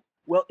future hold?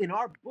 Well, in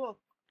our book,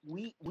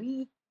 we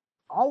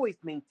always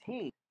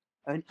maintain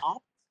an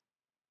optimism,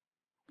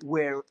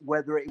 where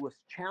whether it was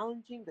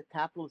challenging the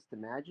capitalist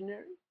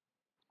imaginary,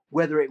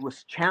 whether it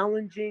was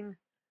challenging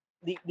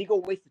the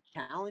legal ways to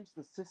challenge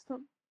the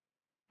system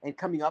and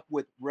coming up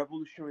with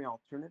revolutionary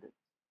alternatives.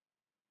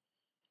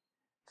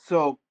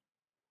 So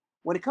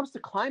when it comes to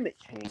climate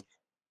change,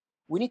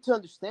 we need to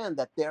understand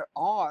that there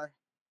are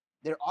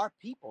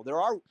people, there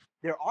are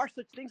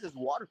such things as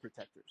water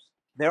protectors.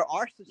 There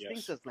are such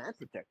things as land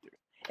protectors.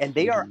 And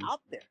they are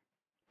out there.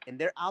 And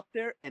they're out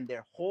there and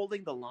they're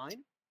holding the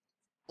line.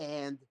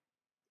 And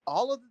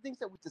all of the things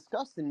that we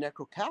discussed in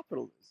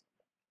necrocapitalism,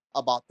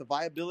 about the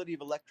viability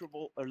of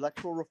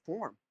electoral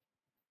reform,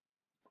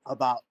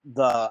 about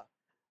the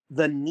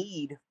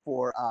need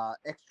for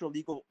extra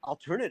legal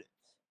alternatives,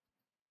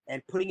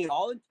 and putting it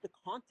all into the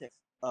context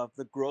of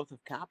the growth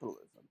of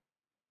capitalism,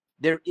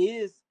 there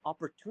is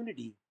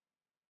opportunity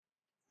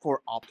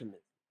for optimism.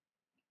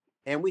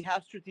 And we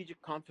have strategic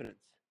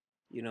confidence.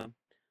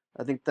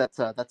 I think that's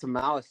a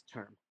Maoist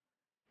term.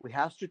 We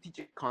have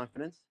strategic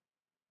confidence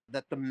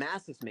that the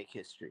masses make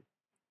history.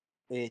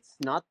 It's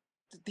not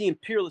the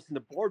imperialists in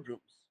the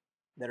boardrooms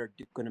that are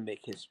going to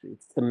make history.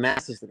 It's the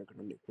masses that are going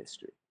to make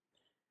history.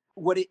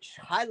 What it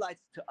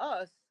highlights to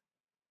us,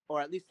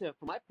 or at least from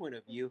my point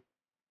of view,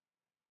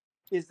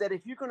 is that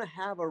if you're going to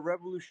have a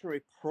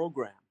revolutionary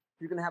program,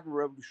 if you're going to have a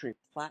revolutionary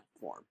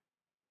platform,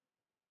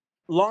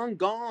 long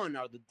gone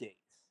are the days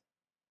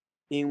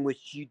in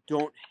which you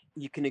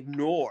can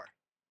ignore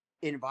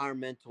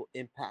environmental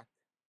impact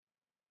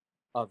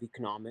of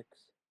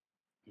economics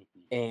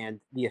and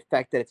the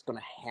effect that it's going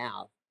to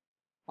have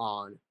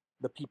on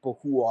the people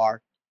who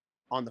are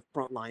on the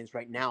front lines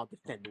right now,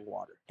 defending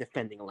water,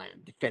 defending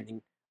land,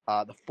 defending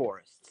the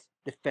forests,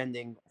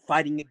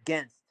 fighting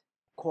against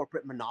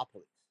corporate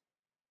monopolies.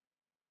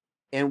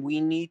 And we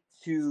need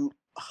to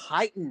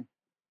heighten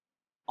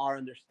our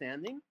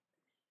understanding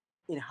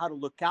in how to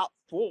look out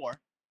for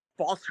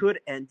falsehood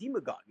and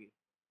demagoguery,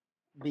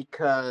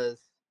 because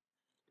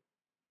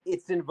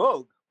it's in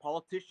vogue.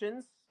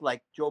 Politicians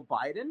like Joe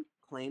Biden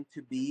claim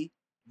to be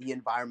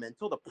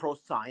the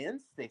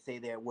pro-science. They say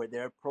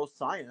they're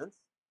pro-science.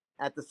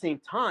 At the same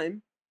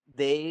time,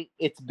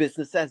 it's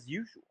business as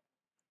usual,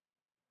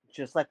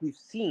 just like we've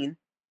seen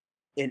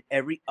in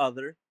every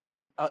other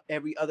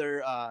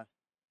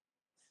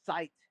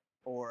site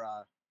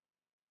or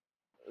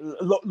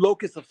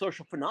locus of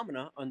social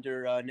phenomena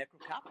under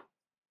necrocapital.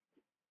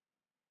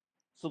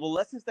 So the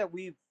lessons that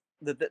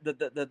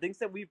the things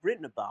that we've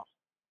written about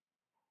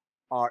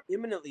are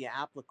imminently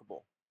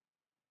applicable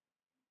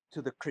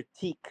to the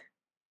critique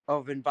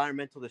of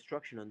environmental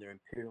destruction under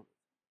imperialism.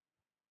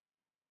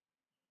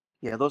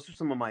 Yeah, those are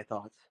some of my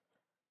thoughts.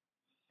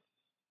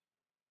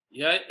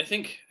 Yeah, I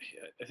think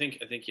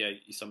yeah,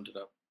 you summed it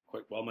up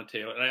quite well,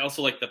 Matteo. And I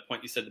also like the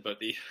point you said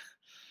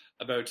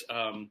about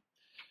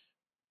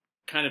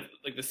kind of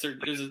like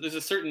there's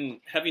a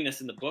certain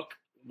heaviness in the book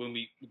when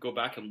we go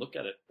back and look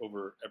at it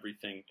over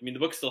everything. I mean, the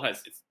book still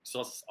has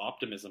this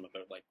optimism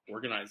about like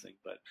organizing,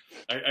 but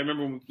I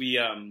remember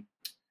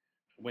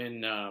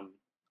when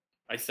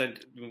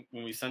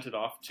we sent it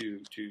off to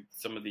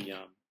some of the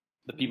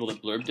people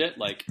that blurbed it,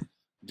 like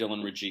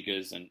Dylan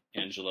Rodriguez and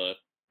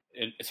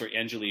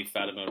Anjali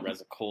Fatima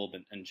Reza Kolb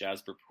and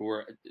Jasper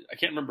Poor. I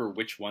can't remember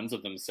which ones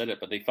of them said it,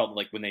 but they felt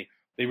like when they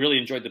really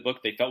enjoyed the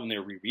book, they felt when they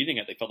were rereading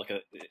it, they felt like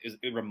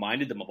it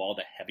reminded them of all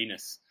the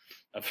heaviness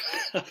of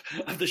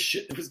the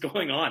shit that was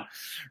going on,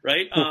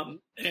 right?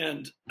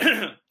 And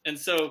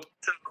so,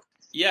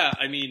 yeah,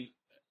 I mean,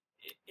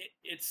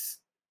 it's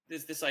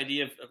this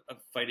idea of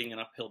fighting an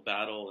uphill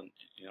battle,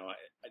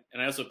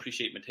 and I also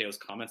appreciate Matteo's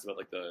comments about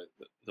like the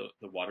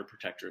water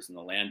protectors and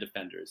the land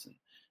defenders, and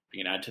we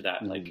can add to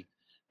that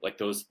like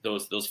those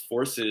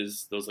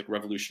forces, those like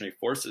revolutionary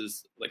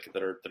forces like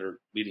that are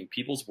leading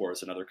people's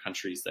wars in other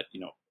countries that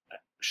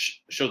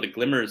show the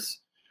glimmers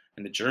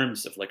and the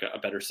germs of like a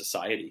better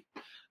society,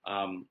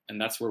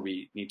 and that's where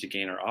we need to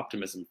gain our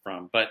optimism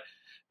from. But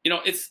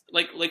it's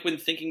like when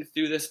thinking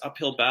through this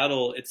uphill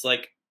battle, it's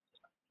like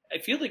I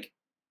feel like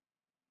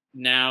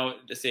now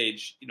at this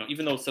age,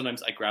 even though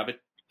sometimes I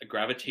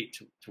gravitate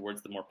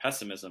towards the more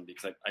pessimism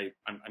because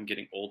I'm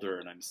getting older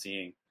and I'm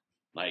seeing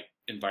like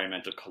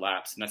environmental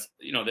collapse, and that's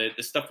the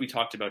stuff we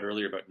talked about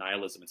earlier about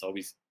nihilism. It's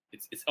always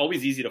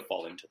easy to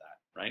fall into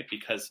that, right?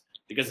 Because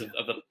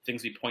of the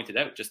things we pointed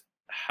out, just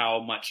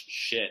how much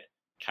shit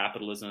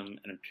capitalism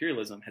and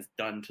imperialism has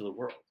done to the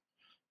world,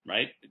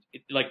 right?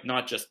 Like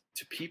not just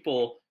to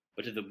people,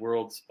 but to the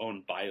world's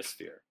own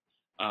biosphere.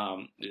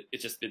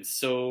 It's just been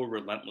so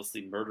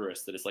relentlessly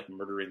murderous that it's like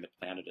murdering the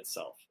planet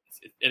itself.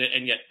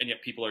 And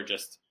yet people are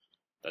just,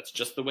 that's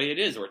just the way it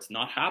is, or it's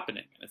not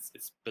happening. And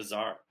it's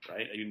bizarre,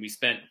 right? I mean, we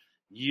spent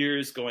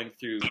years going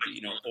through,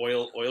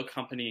 oil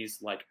companies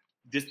like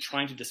just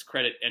trying to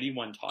discredit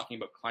anyone talking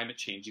about climate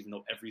change, even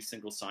though every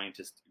single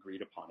scientist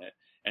agreed upon it.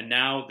 And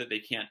now that they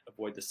can't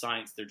avoid the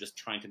science, they're just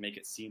trying to make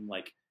it seem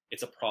like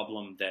it's a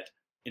problem that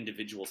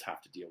individuals have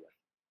to deal with,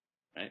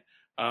 right?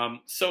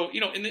 So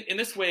in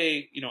this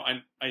way,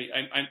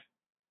 I'm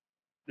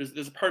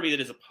there's a part of me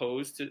that is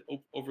opposed to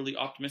overly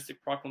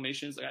optimistic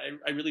proclamations.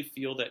 I really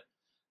feel that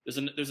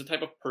there's a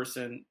type of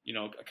person,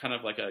 kind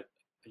of like a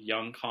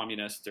young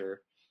communist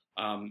or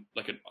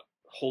like a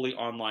wholly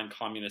online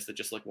communist that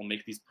just like will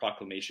make these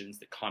proclamations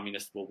that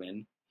communists will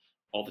win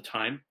all the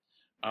time,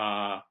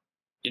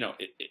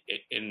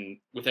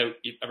 without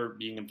ever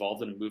being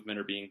involved in a movement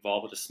or being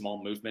involved with a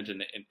small movement,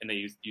 and they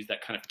use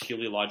that kind of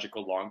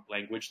teleological long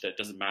language that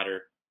doesn't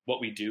matter what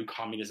we do,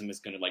 communism is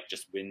going to like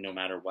just win no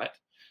matter what.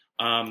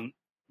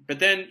 But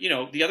then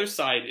the other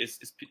side is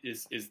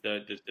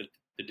the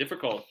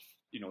difficult,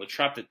 the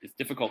trap that is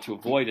difficult to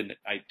avoid, and that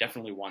I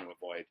definitely want to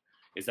avoid,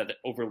 is that the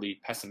overly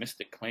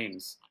pessimistic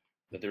claims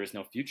that there is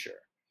no future,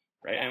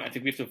 right? And I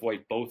think we have to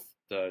avoid both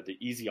the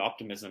easy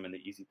optimism and the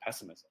easy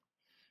pessimism.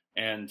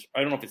 And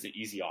I don't know if it's an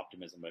easy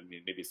optimism, but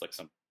maybe it's like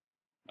some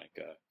like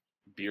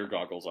beer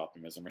goggles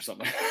optimism or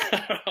something.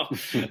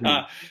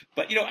 But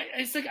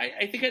I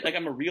think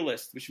I'm a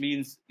realist, which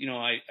means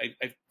I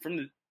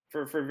from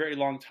for a very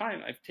long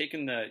time, I've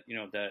taken the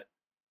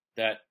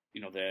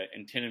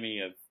antinomy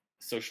of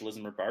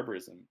socialism or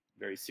barbarism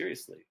very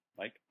seriously.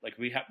 Like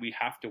we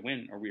have to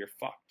win or we are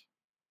fucked,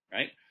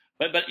 right?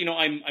 But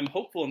I'm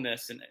hopeful in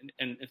this, and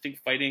I think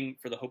fighting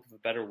for the hope of a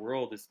better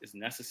world is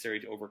necessary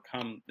to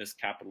overcome this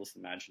capitalist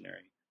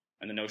imaginary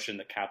and the notion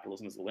that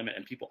capitalism is the limit.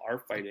 And people are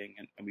fighting,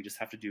 and we just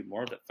have to do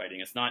more of that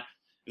fighting. It's not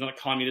that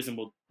communism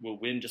will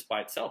win just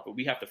by itself, but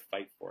we have to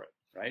fight for it,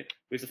 right?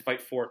 We have to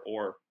fight for it,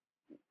 or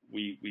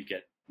we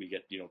get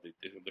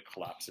the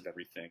collapse of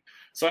everything.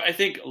 So I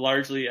think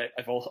largely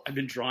I've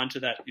been drawn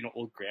to that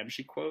old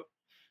Gramsci quote,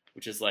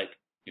 which is like,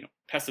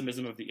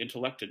 pessimism of the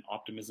intellect and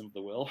optimism of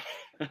the will.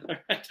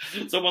 Right?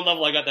 So on one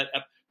level, I got that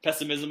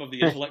pessimism of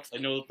the intellect. I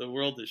know that the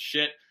world is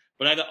shit,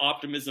 but I have the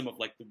optimism of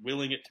like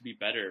willing it to be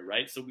better,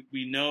 right? So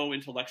we know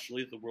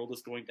intellectually that the world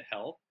is going to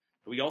hell,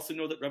 but we also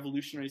know that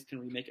revolutionaries can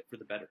remake it for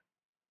the better.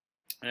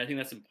 And I think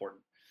that's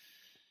important.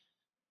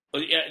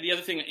 But yeah, the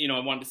other thing, I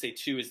wanted to say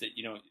too is that,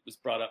 it was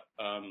brought up,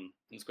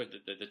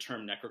 the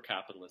term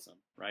necrocapitalism,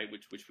 right?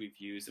 Which we've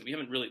used, and we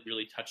haven't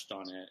really touched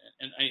on it.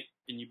 And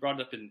you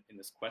brought it up in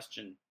this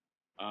question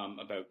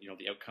about,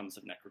 the outcomes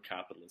of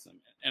necrocapitalism.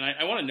 And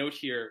I want to note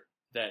here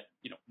that,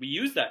 we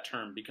use that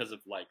term because of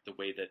like the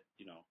way that,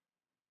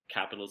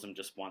 capitalism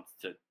just wants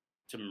to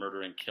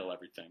murder and kill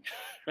everything,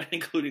 right?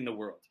 Including the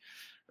world,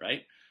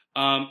 right?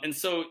 And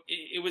so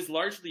it was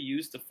largely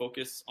used to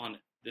focus on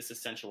this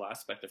essential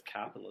aspect of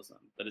capitalism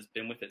that has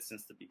been with it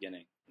since the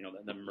beginning,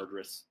 the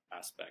murderous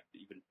aspect,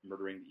 even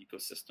murdering the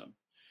ecosystem,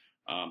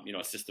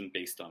 a system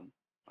based on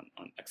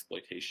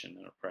exploitation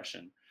and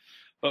oppression.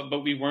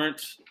 But we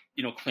weren't,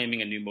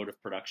 claiming a new mode of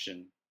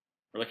production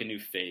or like a new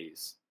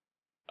phase.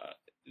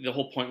 The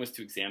whole point was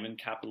to examine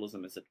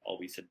capitalism as it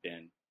always had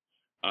been.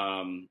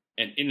 And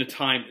in the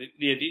time,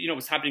 it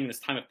was happening in this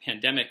time of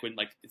pandemic when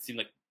like it seemed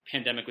like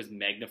pandemic was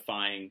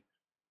magnifying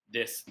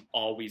this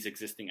always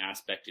existing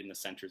aspect in the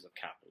centers of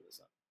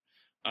capitalism.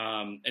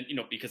 And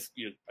because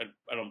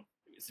I don't,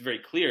 it's very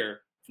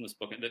clear from this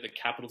book that the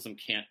capitalism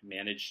can't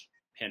manage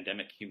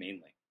pandemic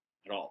humanely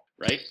at all,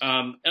 right?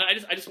 And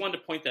I just wanted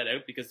to point that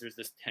out because there's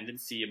this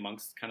tendency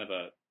amongst kind of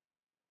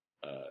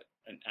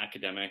an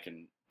academic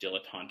and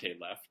dilettante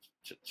left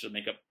to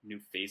make up new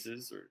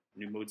phases or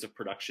new modes of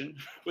production.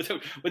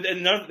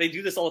 And they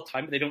do this all the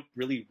time, but they don't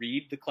really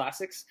read the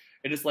classics.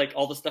 And it's like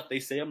all the stuff they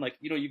say, I'm like,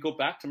 you go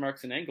back to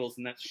Marx and Engels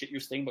and that shit you're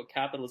saying about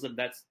capitalism,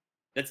 that's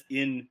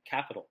in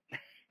Capital,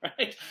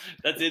 right?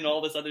 That's in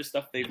all this other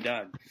stuff they've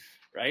done,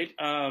 right?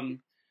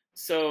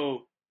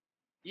 So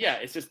yeah,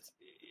 it's just,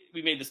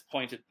 we made this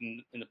point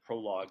in the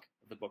prologue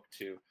of the book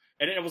too.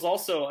 And it was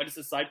also, just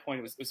a side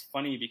point, it was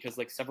funny because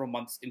like several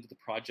months into the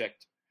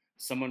project,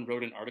 someone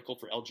wrote an article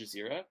for Al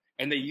Jazeera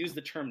and they used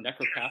the term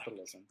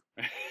necrocapitalism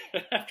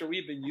after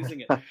we've been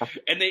using it.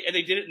 And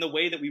they did it in the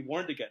way that we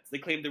warned against. They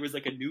claimed there was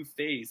like a new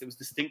phase. It was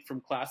distinct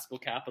from classical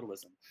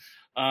capitalism.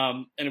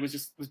 And it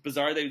was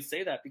bizarre they would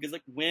say that because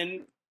like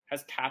when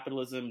has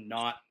capitalism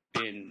not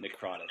been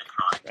necrotic,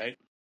 right?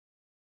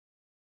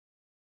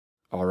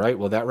 All right,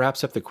 well, that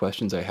wraps up the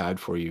questions I had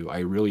for you. I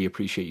really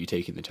appreciate you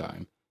taking the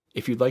time.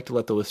 If you'd like to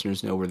let the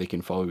listeners know where they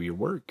can follow your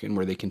work and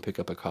where they can pick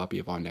up a copy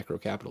of On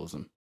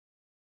Necrocapitalism.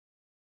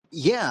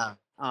 Yeah.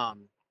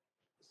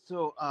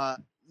 So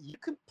you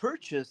can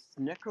purchase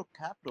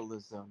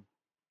Necrocapitalism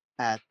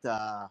at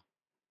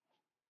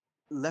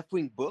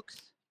Leftwing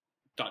Books.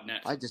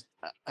 .net. I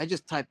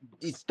just type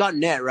it's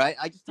 .net, right?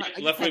 I just type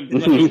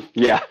Leftwing.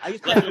 Yeah. I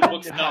just type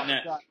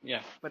Leftwingbooks.net.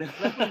 Yeah. But it's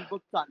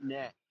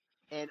leftwingbooks.net,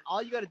 and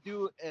all you got to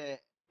do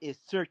is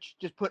search.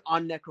 Just put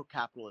On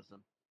Necrocapitalism,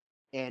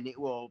 and it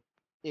will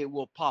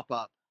pop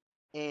up.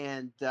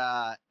 And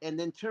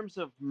in terms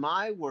of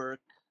my work,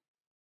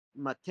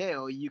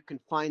 Mateo, you can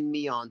find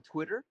me on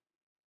Twitter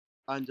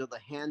under the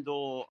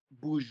handle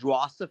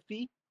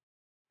Bourgeoisophy,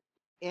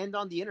 and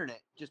on the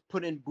internet, just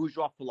put in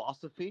Bourgeois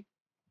Philosophy,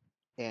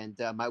 and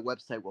my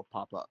website will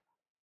pop up.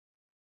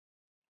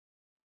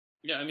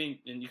 Yeah, I mean,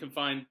 and you can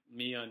find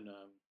me on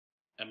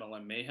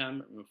MLM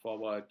Mayhem,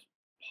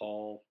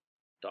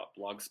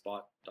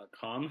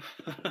 Mufawad.blogspot.com.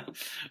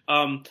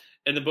 And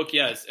the book,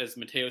 yeah, as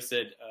Mateo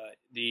said,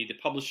 the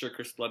publisher,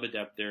 Chris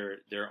Lebedev,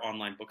 their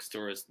online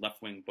bookstore is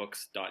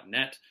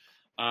leftwingbooks.net.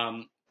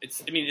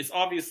 It's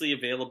obviously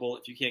available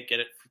if you can't get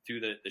it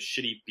through the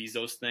shitty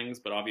Bezos things,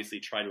 but obviously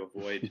try to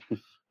avoid,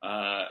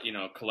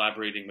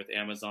 collaborating with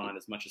Amazon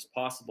as much as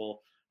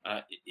possible.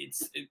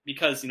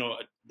 Because,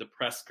 the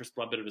press, Chris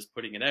Lebedev is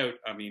putting it out.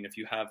 I mean, if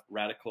you have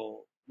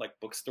radical like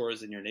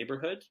bookstores in your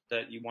neighborhood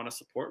that you want to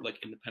support, like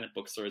independent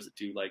bookstores that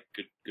do like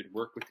good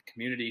work with the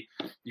community,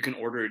 you can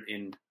order it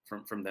in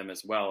from them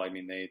as well. I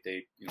mean, they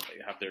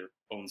have their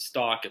own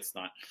stock. It's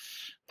not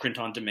print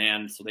on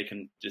demand, so they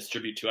can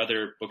distribute to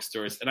other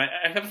bookstores. And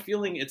I have a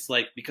feeling it's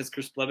like because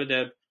Chris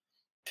Lebedev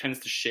tends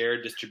to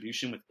share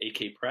distribution with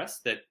AK Press,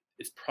 that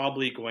it's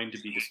probably going to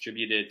be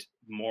distributed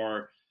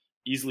more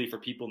easily for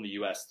people in the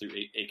US through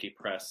AK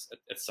Press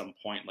at some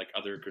point, like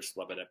other Chris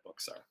Lebedev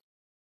books are.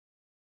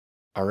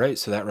 All right,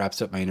 so that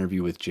wraps up my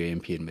interview with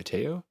JMP and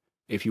Mateo.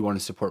 If you want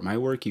to support my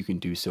work, you can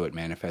do so at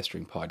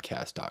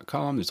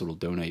manifestingpodcast.com. There's a little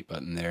donate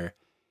button there.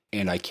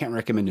 And I can't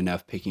recommend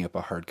enough picking up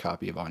a hard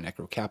copy of On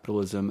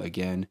Necrocapitalism.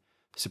 Again,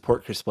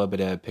 support Chris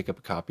Lebedev, pick up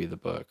a copy of the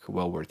book.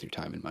 Well worth your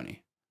time and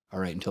money. All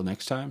right, until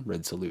next time,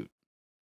 Red Salute.